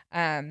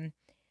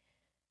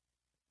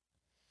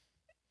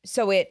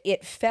 So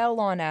it fell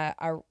on a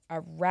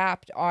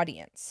rapt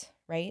audience,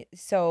 right?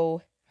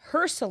 So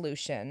her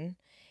solution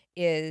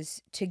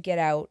is to get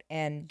out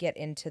and get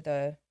into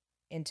the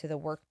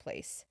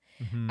workplace.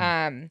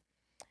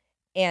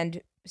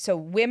 And so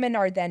women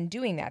are then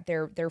doing that.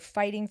 They're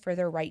fighting for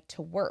their right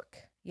to work,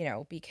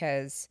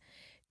 because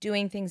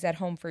doing things at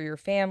home for your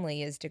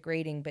family is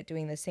degrading, but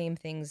doing the same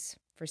things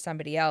for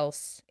somebody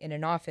else in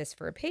an office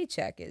for a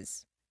paycheck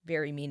is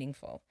very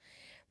meaningful.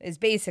 Is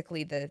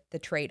basically the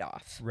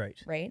trade-off. Right.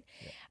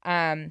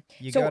 Yeah.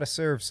 You got to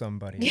serve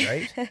somebody,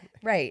 right?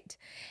 Right.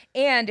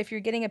 And if you're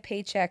getting a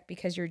paycheck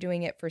because you're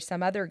doing it for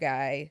some other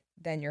guy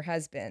than your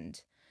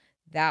husband,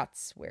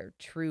 that's where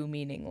true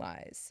meaning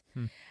lies.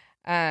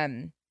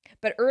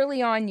 But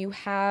early on, you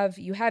have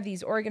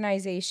these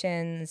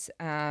organizations.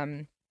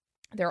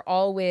 They're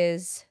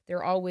always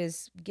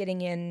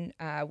getting in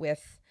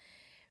with,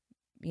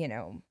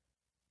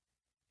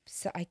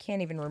 so I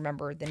can't even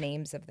remember the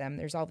names of them.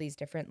 There's all these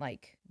different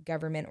like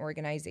government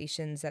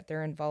organizations that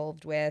they're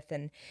involved with,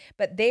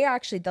 but they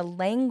actually, the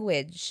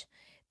language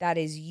that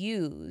is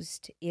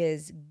used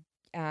is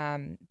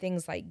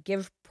things like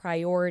give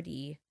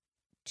priority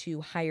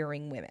to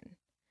hiring women.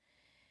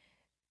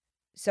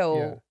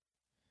 So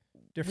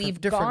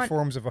different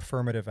forms of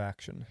affirmative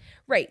action.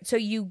 Right. So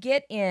you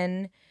get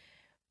in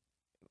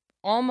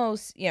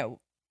almost,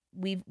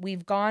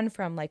 we've gone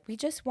from like, we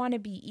just want to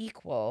be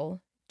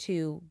equal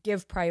to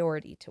give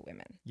priority to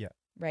women. Yeah.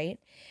 Right.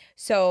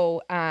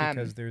 So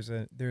because there's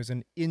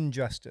an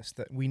injustice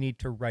that we need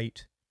to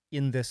right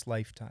in this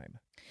lifetime.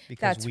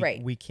 Because that's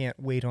right. We can't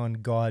wait on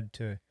God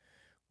to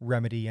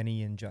remedy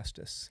any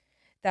injustice.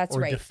 That's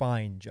right. Or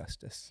define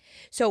justice.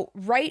 So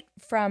right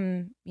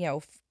from,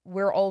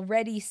 we're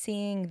already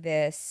seeing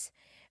this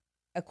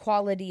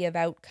equality of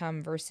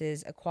outcome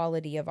versus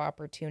equality of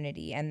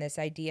opportunity and this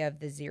idea of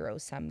the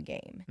zero-sum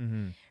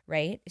game,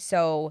 right?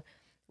 So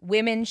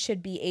women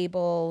should be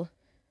able,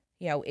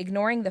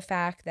 ignoring the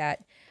fact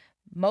that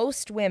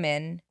most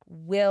women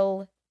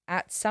will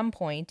at some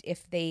point,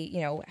 if they,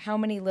 how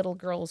many little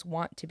girls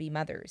want to be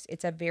mothers?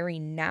 It's a very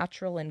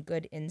natural and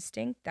good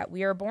instinct that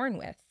we are born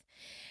with.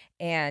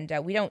 And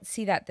we don't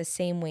see that the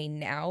same way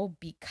now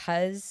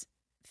because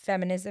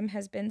feminism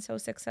has been so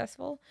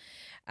successsill.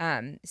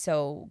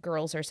 So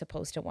girls are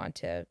supposed to want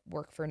to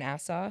work for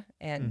NASA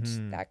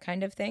and that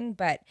kind of thing.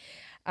 But,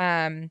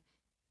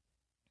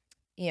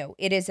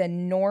 it is a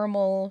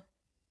normal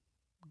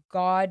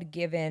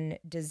God-given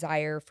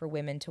desire for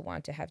women to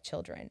want to have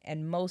children.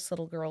 And most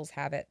little girls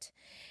have it.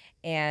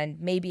 And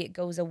maybe it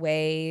goes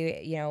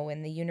away,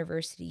 in the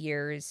university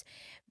years.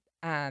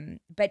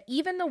 But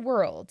even the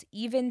world,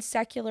 even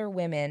secular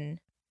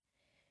women,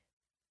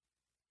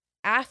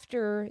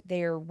 after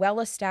they're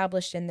well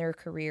established in their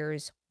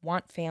careers,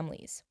 want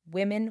families.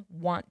 Women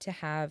want to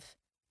have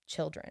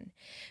children.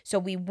 So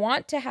we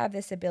want to have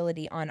this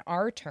ability on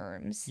our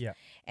terms. Yeah.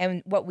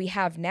 And what we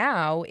have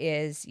now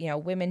is,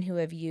 women who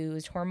have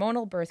used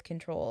hormonal birth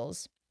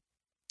controls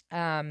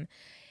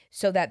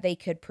so that they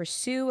could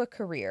pursue a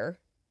career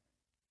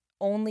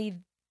only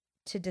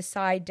to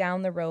decide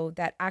down the road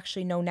that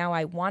actually, no, now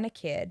I want a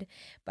kid,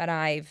 but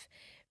I've,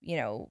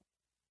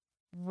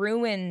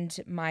 ruined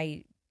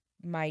my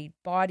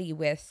body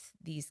with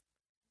these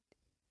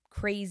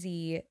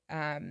crazy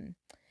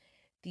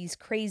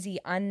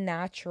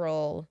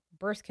unnatural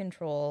birth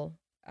control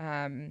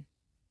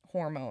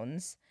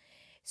hormones.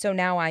 So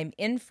now I'm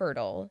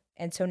infertile.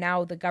 And so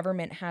now the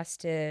government has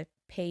to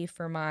pay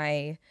for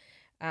my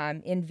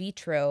in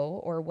vitro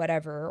or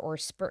whatever, or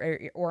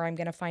I'm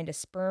going to find a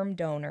sperm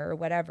donor or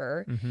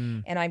whatever.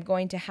 And I'm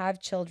going to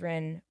have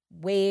children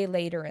way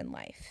later in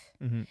life.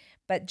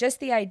 But just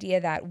the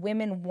idea that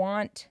women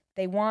want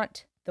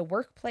the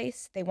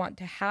workplace, they want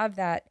to have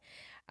that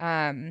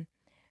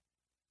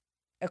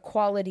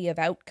equality of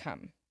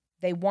outcome.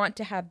 They want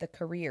to have the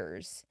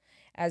careers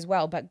as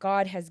well, but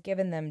God has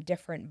given them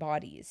different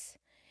bodies,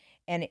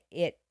 and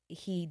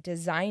he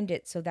designed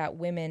it so that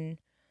women,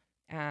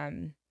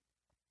 often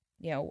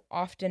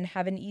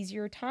have an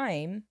easier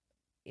time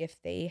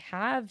if they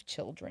have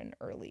children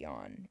early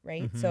on,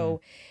 right? Mm-hmm. So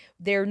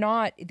they're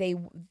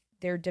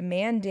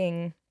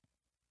demanding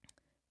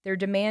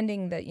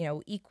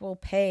that, equal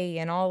pay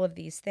and all of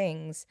these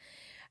things.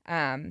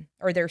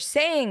 Or they're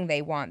saying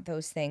they want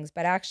those things,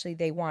 but actually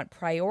they want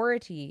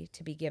priority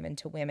to be given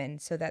to women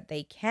so that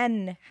they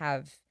can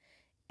have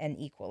an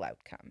equal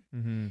outcome.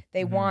 Mm-hmm.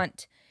 They Mm-hmm.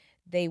 want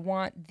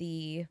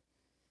the,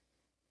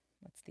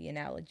 what's the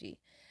analogy?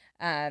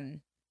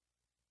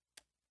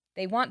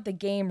 They want the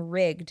game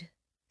rigged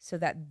so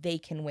that they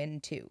can win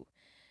too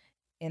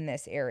in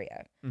this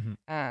area. Mm-hmm.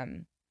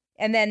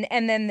 And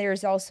then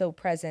there's also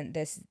present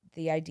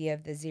the idea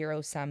of the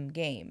zero-sum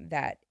game,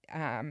 that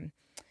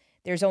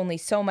there's only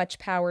so much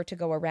power to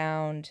go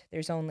around.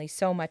 There's only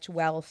so much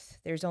wealth.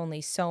 There's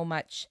only so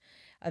much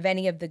of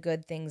any of the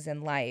good things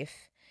in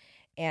life.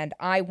 And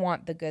I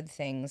want the good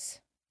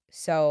things.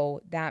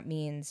 So that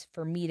means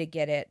for me to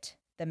get it,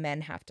 the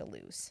men have to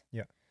lose.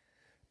 Yeah.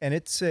 And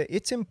it's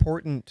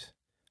important,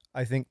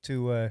 I think,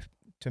 to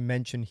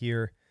mention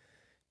here,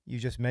 you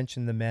just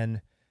mentioned the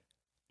men.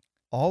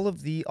 All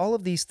of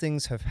these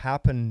things have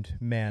happened,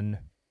 men,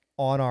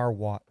 on our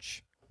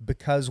watch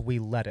because we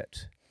let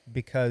it,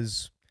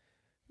 because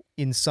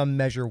in some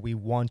measure we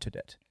wanted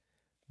it,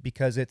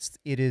 because it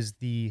is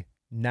the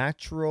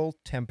natural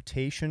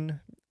temptation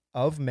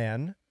of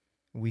men.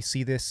 We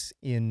see this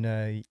in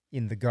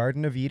the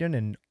Garden of Eden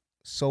and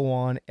so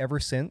on ever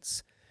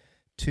since,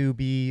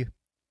 to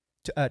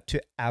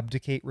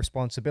abdicate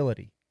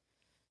responsibility.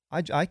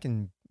 I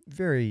can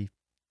very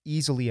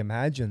easily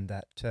imagine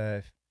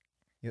that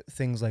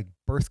things like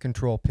birth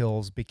control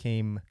pills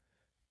became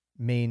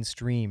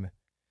mainstream.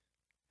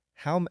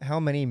 How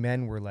many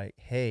men were like,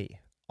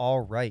 hey,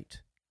 all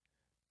right,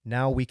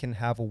 now we can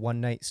have a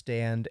one-night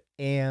stand,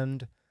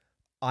 and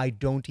I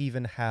don't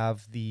even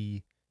have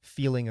the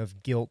feeling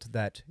of guilt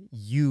that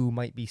you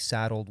might be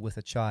saddled with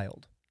a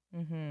child.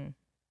 Mm-hmm.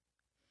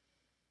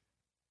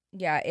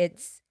 Yeah,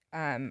 it's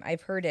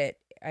I've heard it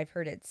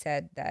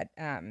said that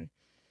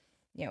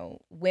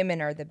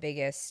women are the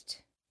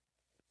biggest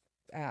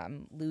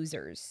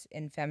losers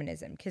in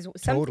feminism, because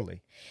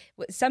Totally.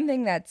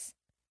 something that's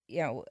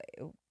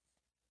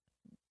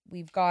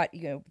we've got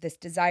this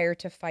desire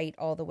to fight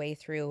all the way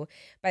through.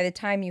 By the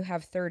time you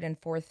have third and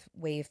fourth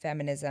wave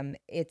feminism,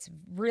 it's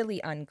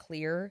really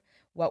unclear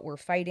what we're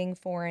fighting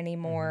for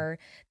anymore.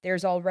 Mm-hmm.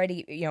 There's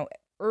already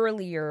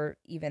earlier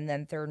even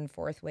than third and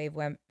fourth wave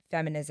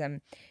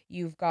feminism,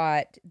 you've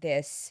got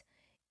this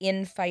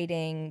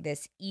infighting,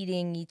 this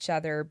eating each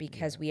other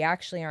because we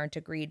actually aren't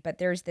agreed. But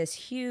there's this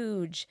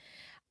huge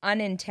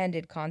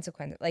unintended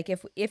consequence. Like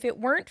if it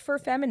weren't for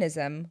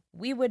feminism,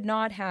 we would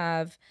not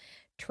have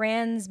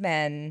trans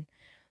men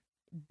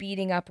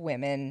beating up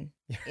women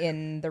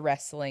in the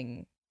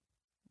wrestling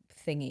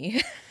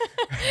thingy.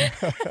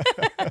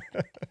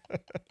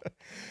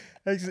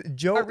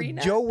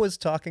 Joe was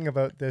talking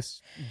about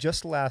this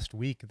just last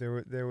week.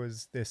 There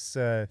was this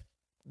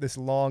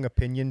long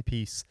opinion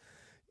piece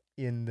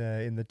in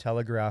the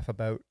Telegraph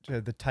about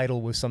the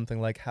title was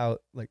something like how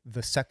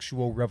the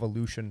sexual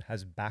revolution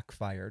has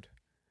backfired.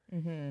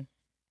 Mm-hmm.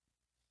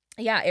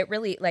 Yeah, it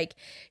really,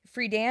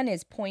 Friedan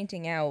is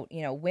pointing out,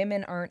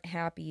 women aren't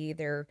happy.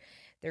 They're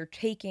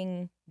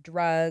taking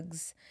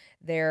drugs.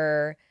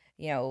 They're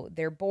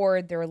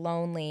bored. They're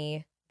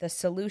lonely. The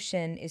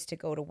solution is to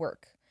go to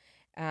work.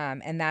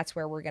 And that's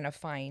where we're going to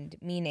find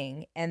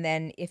meaning. And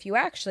then if you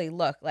actually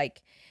look,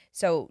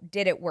 so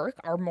did it work?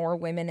 Are more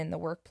women in the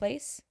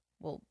workplace?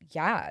 Well,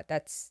 yeah,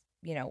 that's,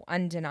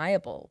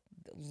 undeniable.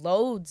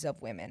 Loads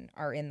of women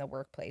are in the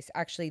workplace.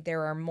 Actually,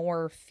 there are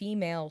more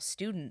female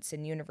students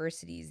in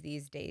universities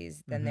these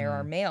days than there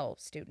are male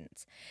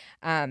students.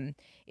 It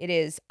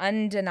is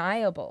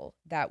undeniable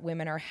that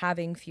women are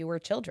having fewer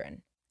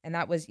children. And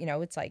that was,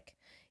 it's like,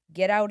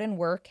 get out and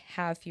work,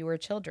 have fewer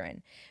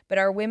children. But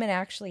are women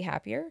actually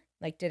happier?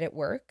 Did it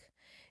work?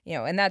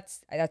 And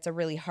that's a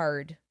really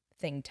hard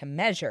thing to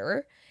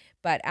measure.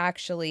 But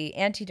actually,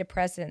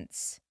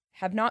 antidepressants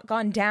have not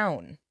gone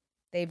down.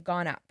 They've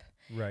gone up.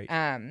 Right.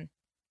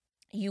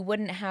 You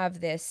wouldn't have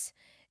this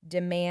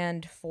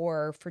demand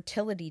for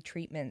fertility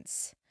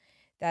treatments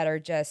that are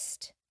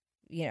just,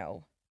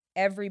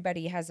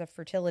 everybody has a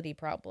fertility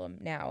problem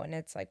now. And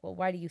it's like, well,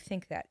 why do you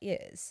think that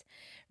is?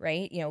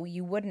 Right?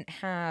 You wouldn't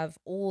have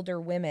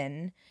older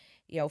women,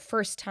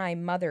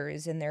 first-time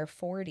mothers in their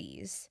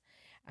 40s,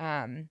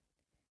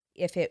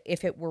 if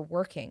it were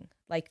working.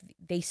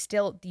 They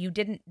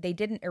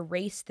didn't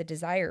erase the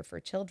desire for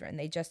children.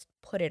 They just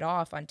put it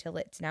off until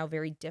it's now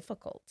very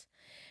difficult.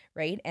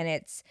 Right. And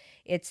it's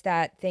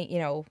that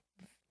thing,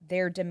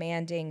 they're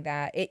demanding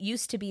that. It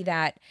used to be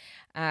that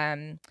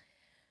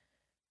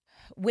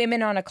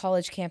women on a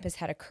college campus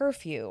had a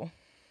curfew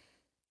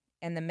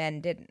and the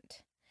men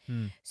didn't.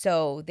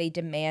 So they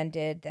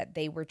demanded that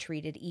they were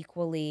treated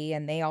equally.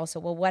 And they also,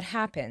 well, what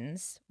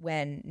happens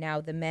when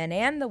now the men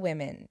and the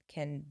women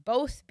can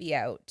both be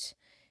out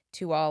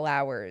to all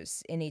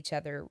hours in each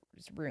other's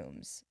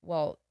rooms?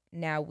 Well,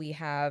 now we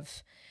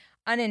have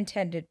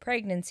unintended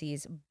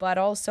pregnancies, but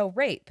also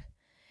rape.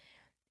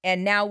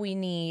 And now we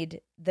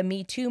need the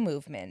Me Too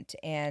movement.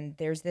 And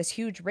there's this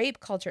huge rape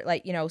culture,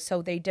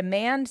 so they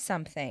demand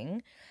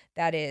something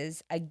that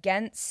is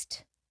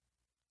against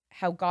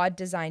how God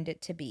designed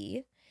it to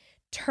be.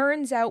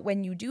 Turns out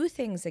when you do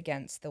things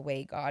against the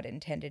way God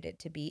intended it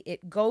to be,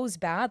 it goes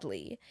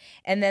badly.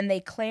 And then they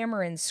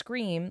clamor and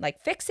scream,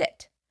 fix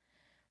it.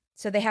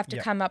 So they have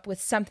to come up with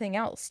something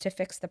else to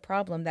fix the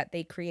problem that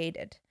they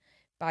created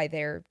by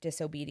their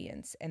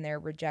disobedience and their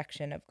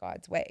rejection of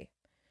God's way.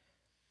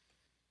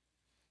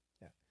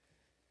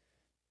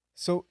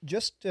 So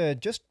just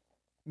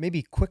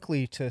maybe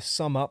quickly to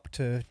sum up,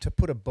 to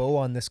put a bow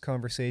on this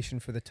conversation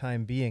for the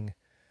time being,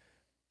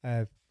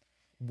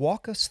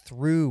 walk us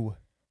through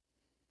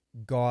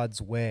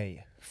God's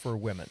way for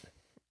women.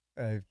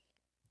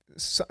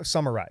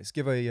 Summarize.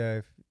 Give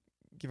a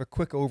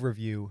quick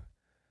overview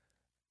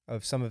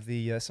of some of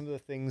the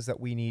things that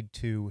we need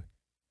to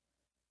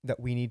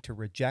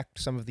reject,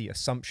 some of the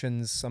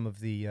assumptions, some of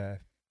the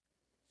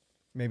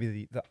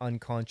maybe the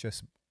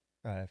unconscious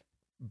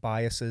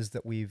biases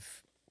that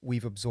we've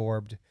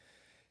absorbed,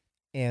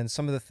 and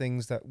some of the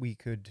things that we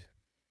could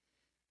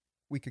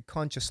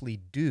consciously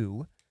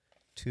do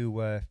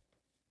to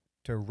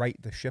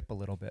right the ship a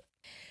little bit.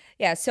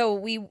 Yeah, so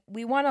we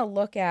want to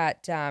look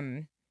at,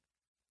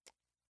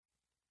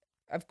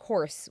 of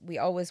course, we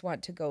always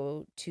want to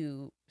go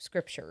to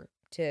Scripture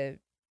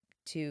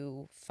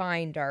to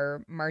find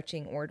our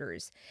marching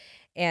orders,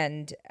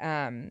 and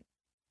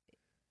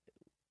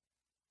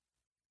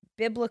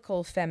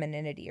biblical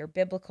femininity or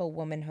biblical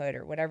womanhood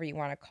or whatever you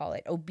want to call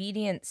it,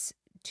 obedience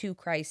to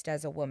Christ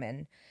as a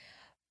woman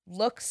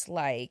looks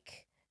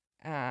like,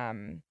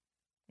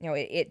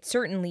 it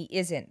certainly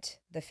isn't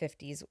the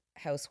 50s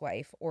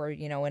housewife or,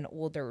 an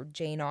older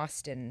Jane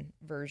Austen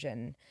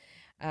version.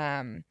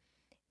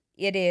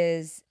 It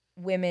is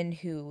women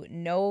who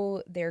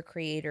know their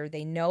Creator,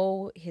 they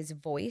know His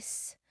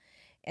voice,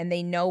 and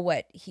they know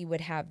what He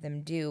would have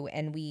them do.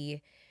 And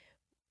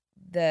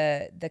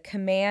the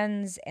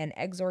commands and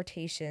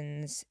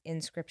exhortations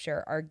in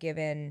Scripture are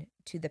given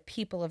to the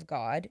people of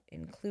God,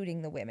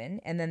 including the women,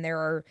 and then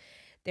there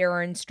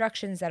are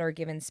instructions that are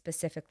given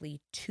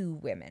specifically to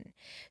women.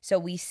 So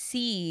we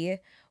see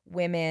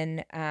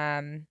women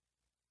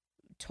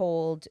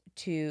told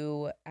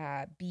to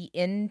be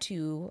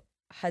into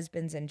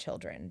husbands and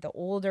children. The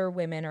older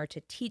women are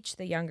to teach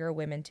the younger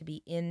women to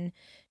be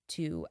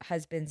into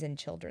husbands and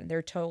children.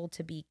 They're told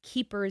to be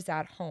keepers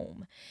at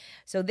home.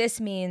 So this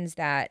means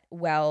that,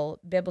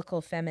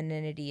 biblical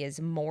femininity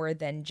is more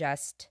than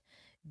just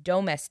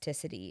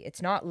domesticity.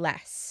 It's not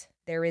less.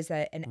 There is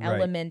an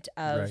element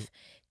of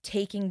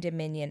taking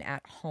dominion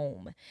at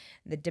home.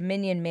 The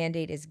dominion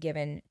mandate is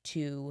given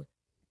to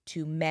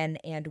men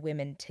and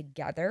women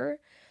together.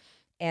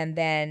 And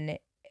then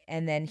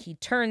he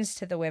turns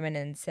to the women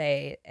and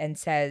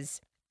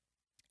says,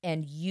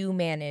 and you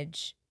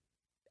manage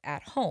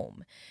at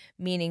home,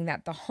 meaning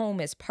that the home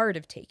is part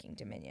of taking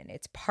dominion.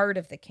 It's part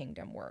of the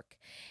kingdom work.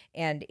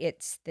 And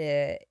it's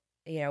the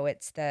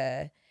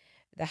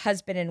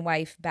husband and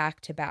wife back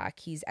to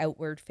back. He's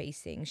outward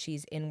facing,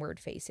 she's inward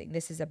facing.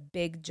 This is a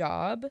big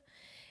job.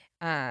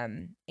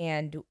 And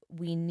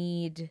we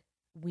need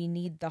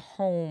the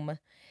home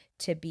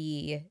to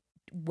be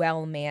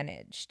well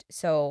managed.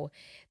 So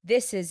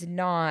this is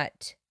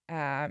not,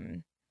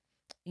 thawing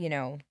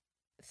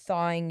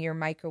your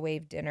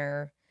microwave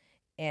dinner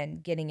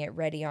and getting it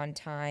ready on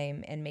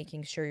time and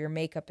making sure your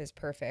makeup is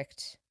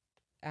perfect,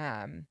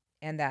 and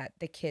that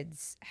the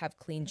kids have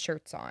clean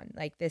shirts on.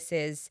 This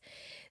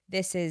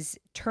is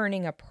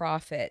turning a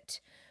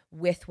profit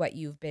with what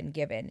you've been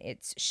given.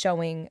 It's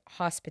showing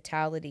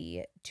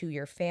hospitality to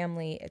your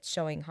family. It's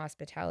showing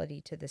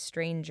hospitality to the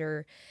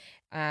stranger,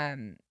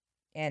 and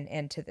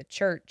to the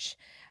church.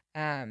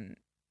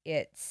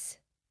 It's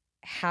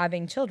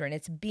having children.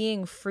 It's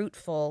being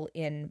fruitful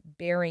in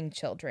bearing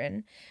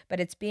children, but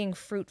it's being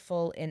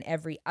fruitful in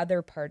every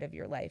other part of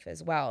your life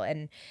as well.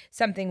 And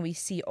something we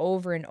see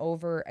over and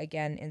over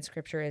again in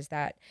Scripture is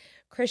that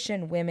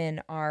Christian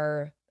women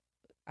are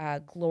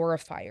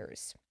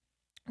glorifiers.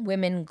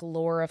 Women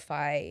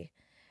glorify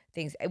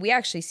things. We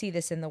actually see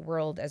this in the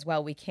world as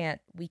well. We can't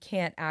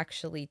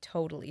actually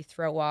totally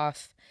throw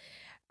off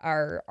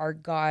our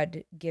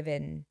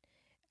God-given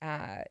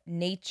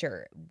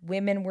nature.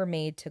 Women were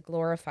made to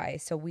glorify.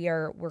 So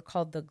we're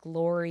called the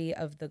glory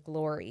of the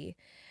glory.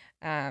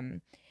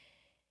 And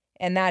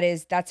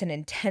that's an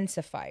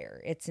intensifier.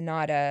 It's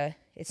not a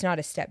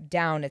step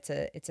down, it's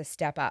a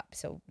step up.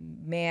 So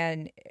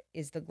man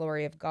is the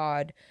glory of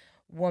God,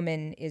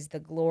 woman is the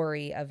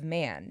glory of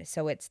man.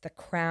 So it's the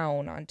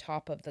crown on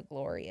top of the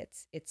glory.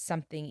 It's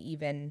something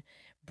even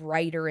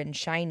brighter and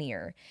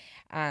shinier.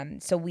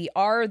 So we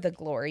are the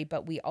glory,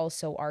 but we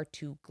also are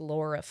to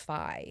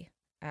glorify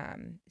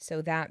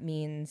So that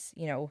means,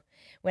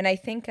 when I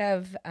think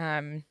of,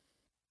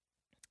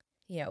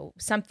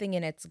 something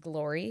in its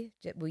glory,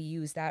 we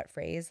use that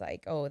phrase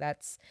like, oh,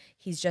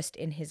 he's just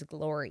in his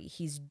glory.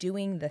 He's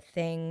doing the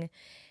thing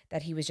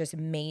that he was just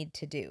made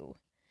to do.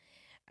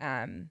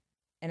 And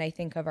I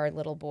think of our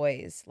little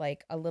boys,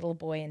 like a little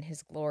boy in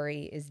his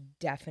glory is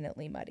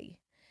definitely muddy.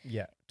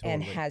 Yeah, totally.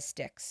 And has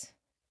sticks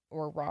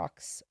or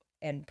rocks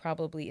and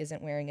probably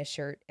isn't wearing a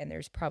shirt, and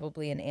there's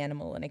probably an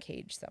animal in a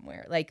cage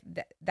somewhere. Like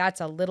that's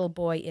a little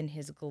boy in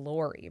his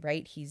glory,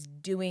 right? He's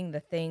doing the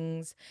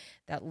things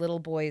that little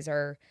boys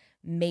are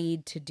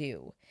made to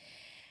do.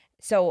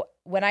 So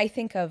when I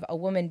think of a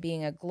woman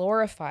being a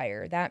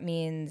glorifier, that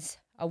means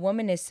a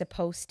woman is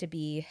supposed to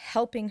be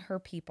helping her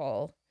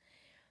people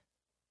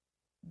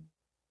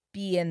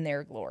be in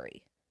their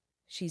glory.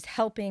 She's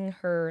helping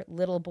her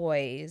little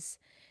boys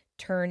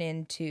turn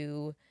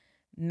into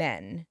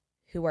men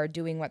who are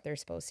doing what they're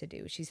supposed to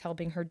do. She's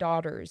helping her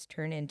daughters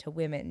turn into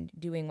women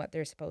doing what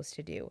they're supposed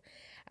to do.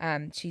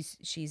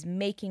 She's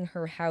making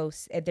her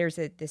house. There's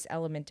this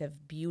element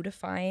of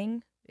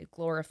beautifying,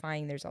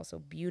 glorifying. There's also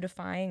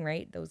beautifying,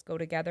 right? Those go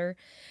together.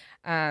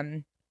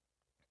 So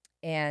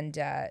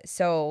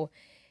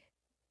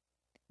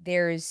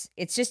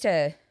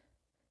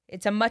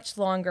it's a much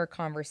longer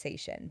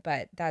conversation,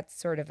 but that's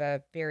sort of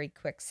a very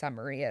quick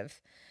summary of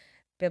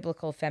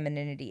biblical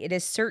femininity. It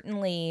is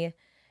certainly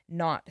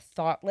not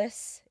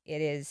thoughtless.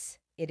 It is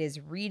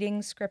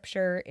reading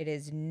scripture. It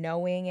is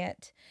knowing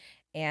it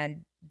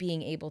and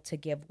being able to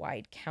give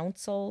wide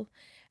counsel.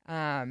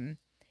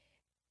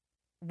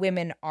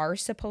 Women are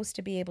supposed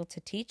to be able to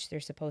teach.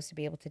 They're supposed to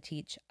be able to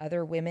teach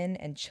other women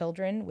and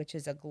children, which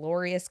is a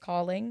glorious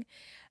calling.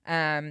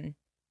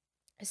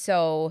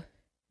 So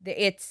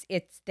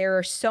there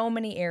are so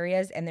many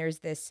areas, and there's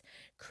this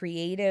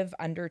creative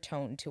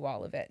undertone to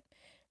all of it.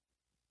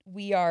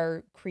 We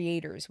are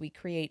creators. We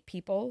create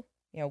people.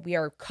 We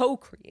are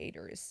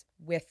co-creators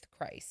with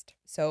Christ.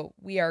 So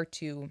we are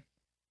to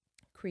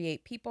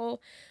create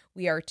people.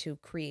 We are to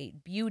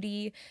create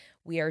beauty.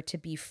 We are to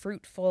be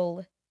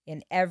fruitful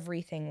in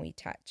everything we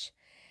touch.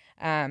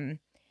 And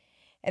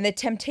the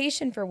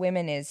temptation for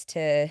women is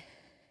to,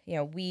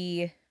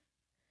 we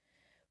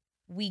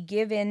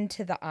give in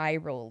to the eye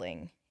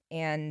rolling,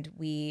 and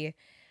we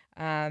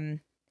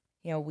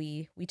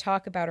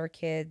talk about our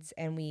kids,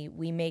 and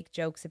we make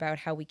jokes about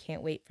how we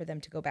can't wait for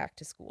them to go back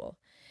to school.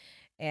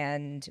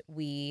 And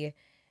we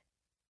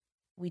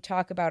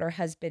talk about our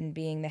husband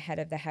being the head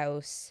of the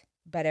house,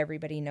 but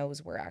everybody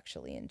knows we're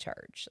actually in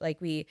charge. Like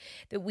we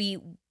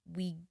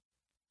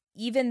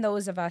even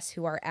those of us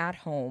who are at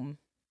home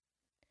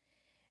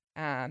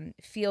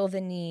feel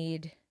the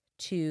need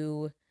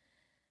to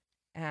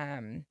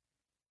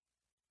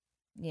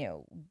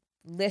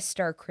list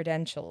our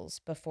credentials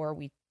before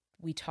we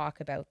talk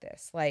about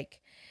this.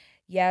 Like,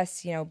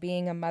 yes,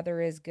 being a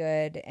mother is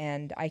good,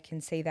 and I can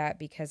say that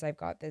because I've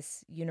got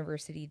this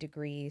university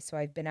degree, so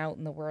I've been out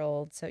in the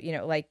world. So,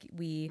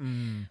 we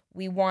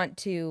want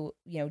to,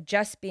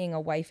 just being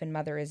a wife and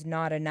mother is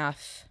not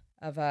enough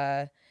of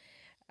a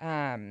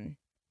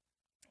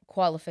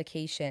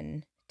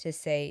qualification to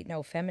say,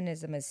 no,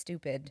 feminism is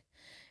stupid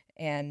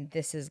and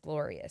this is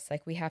glorious.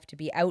 Like, we have to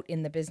be out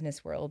in the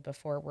business world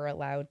before we're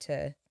allowed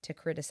to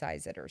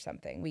criticize it or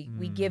something.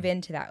 We give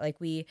into that.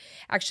 Like, we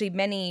actually,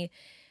 many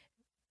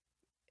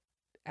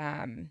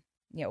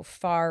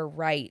far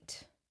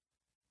right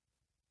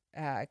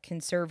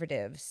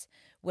conservatives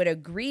would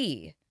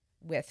agree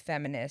with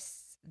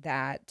feminists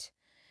that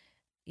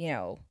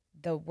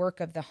the work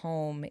of the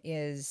home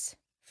is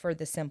for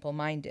the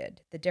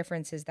simple-minded. The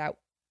difference is that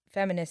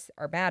feminists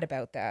are mad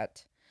about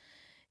that,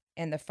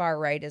 and the far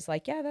right is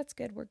like, yeah, that's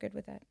good, we're good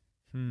with that.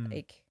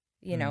 Like,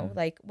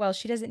 like, well,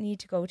 she doesn't need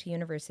to go to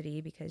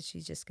university because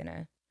she's just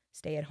gonna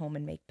stay at home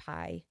and make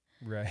pie.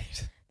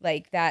 Right.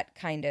 Like that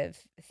kind of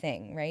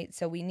thing, right?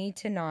 So we need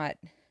to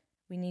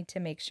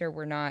make sure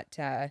we're not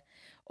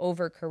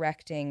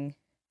overcorrecting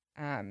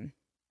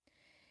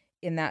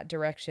in that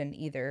direction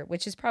either,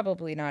 which is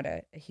probably not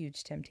a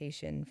huge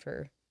temptation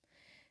for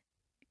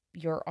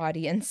your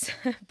audience,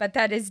 but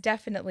that is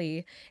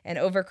definitely an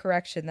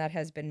overcorrection that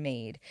has been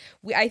made.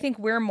 I think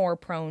we're more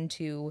prone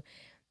to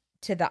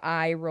the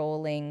eye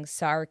rolling,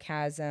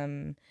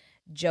 sarcasm,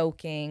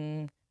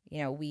 joking.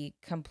 We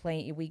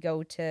complain. We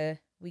go to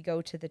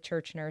the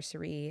church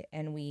nursery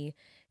and we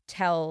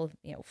tell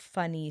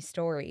funny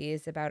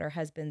stories about our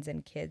husbands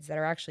and kids that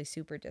are actually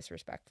super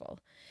disrespectful.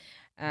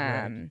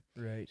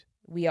 Right.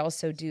 We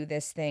also do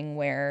this thing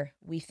where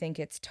we think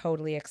it's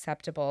totally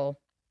acceptable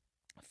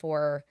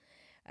for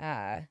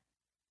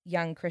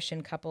young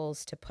Christian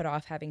couples to put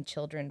off having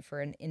children for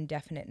an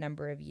indefinite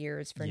number of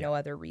years for no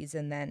other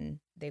reason than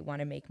they want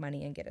to make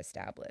money and get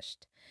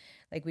established.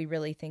 Like, we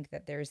really think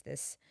that there's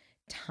this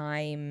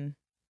time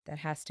that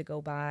has to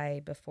go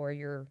by before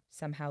you're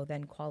somehow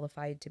then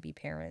qualified to be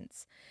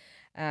parents,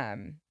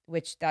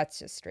 which that's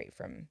just straight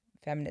from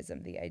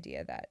feminism, the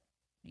idea that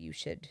you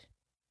should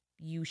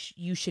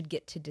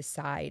get to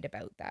decide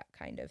about that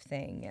kind of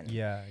thing. And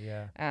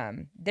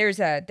there's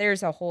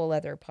a whole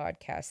other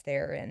podcast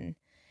there, and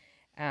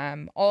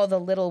all the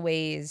little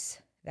ways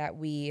that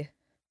we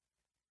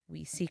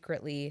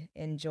secretly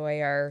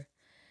enjoy our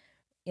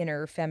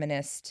inner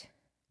feminist.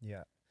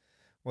 Yeah.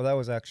 Well, that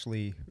was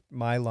actually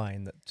my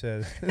line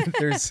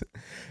that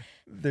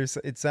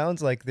it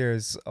sounds like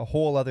there's a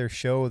whole other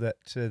show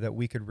that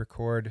we could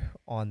record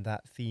on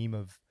that theme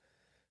of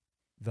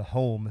the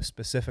home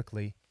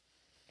specifically.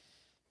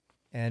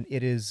 And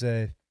it is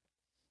a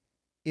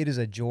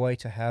joy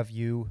to have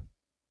you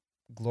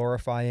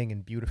glorifying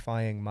and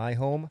beautifying my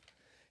home.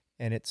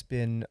 And it's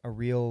been a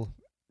real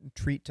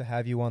treat to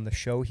have you on the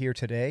show here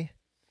today.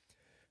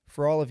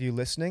 For all of you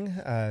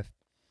listening,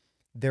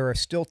 there are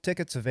still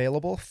tickets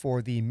available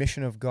for the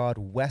Mission of God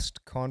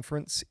West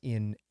Conference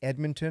in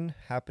Edmonton,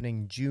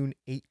 happening June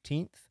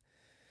 18th.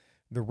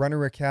 The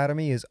Runner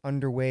Academy is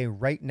underway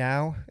right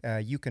now.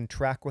 You can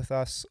track with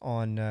us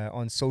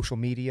on social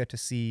media to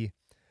see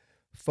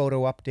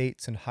photo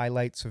updates and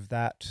highlights of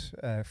that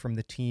from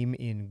the team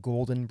in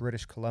Golden,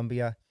 British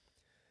Columbia.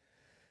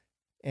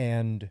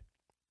 And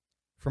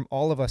from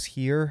all of us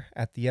here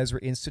at the Ezra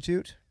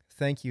Institute,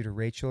 thank you to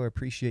Rachel. I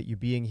appreciate you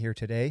being here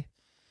today.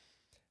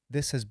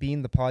 This has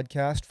been the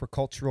podcast for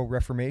Cultural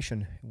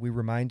Reformation. We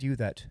remind you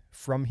that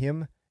from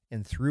Him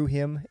and through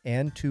Him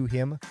and to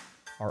Him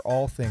are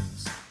all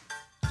things.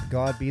 To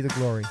God be the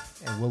glory,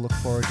 and we'll look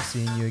forward to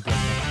seeing you again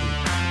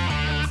next week.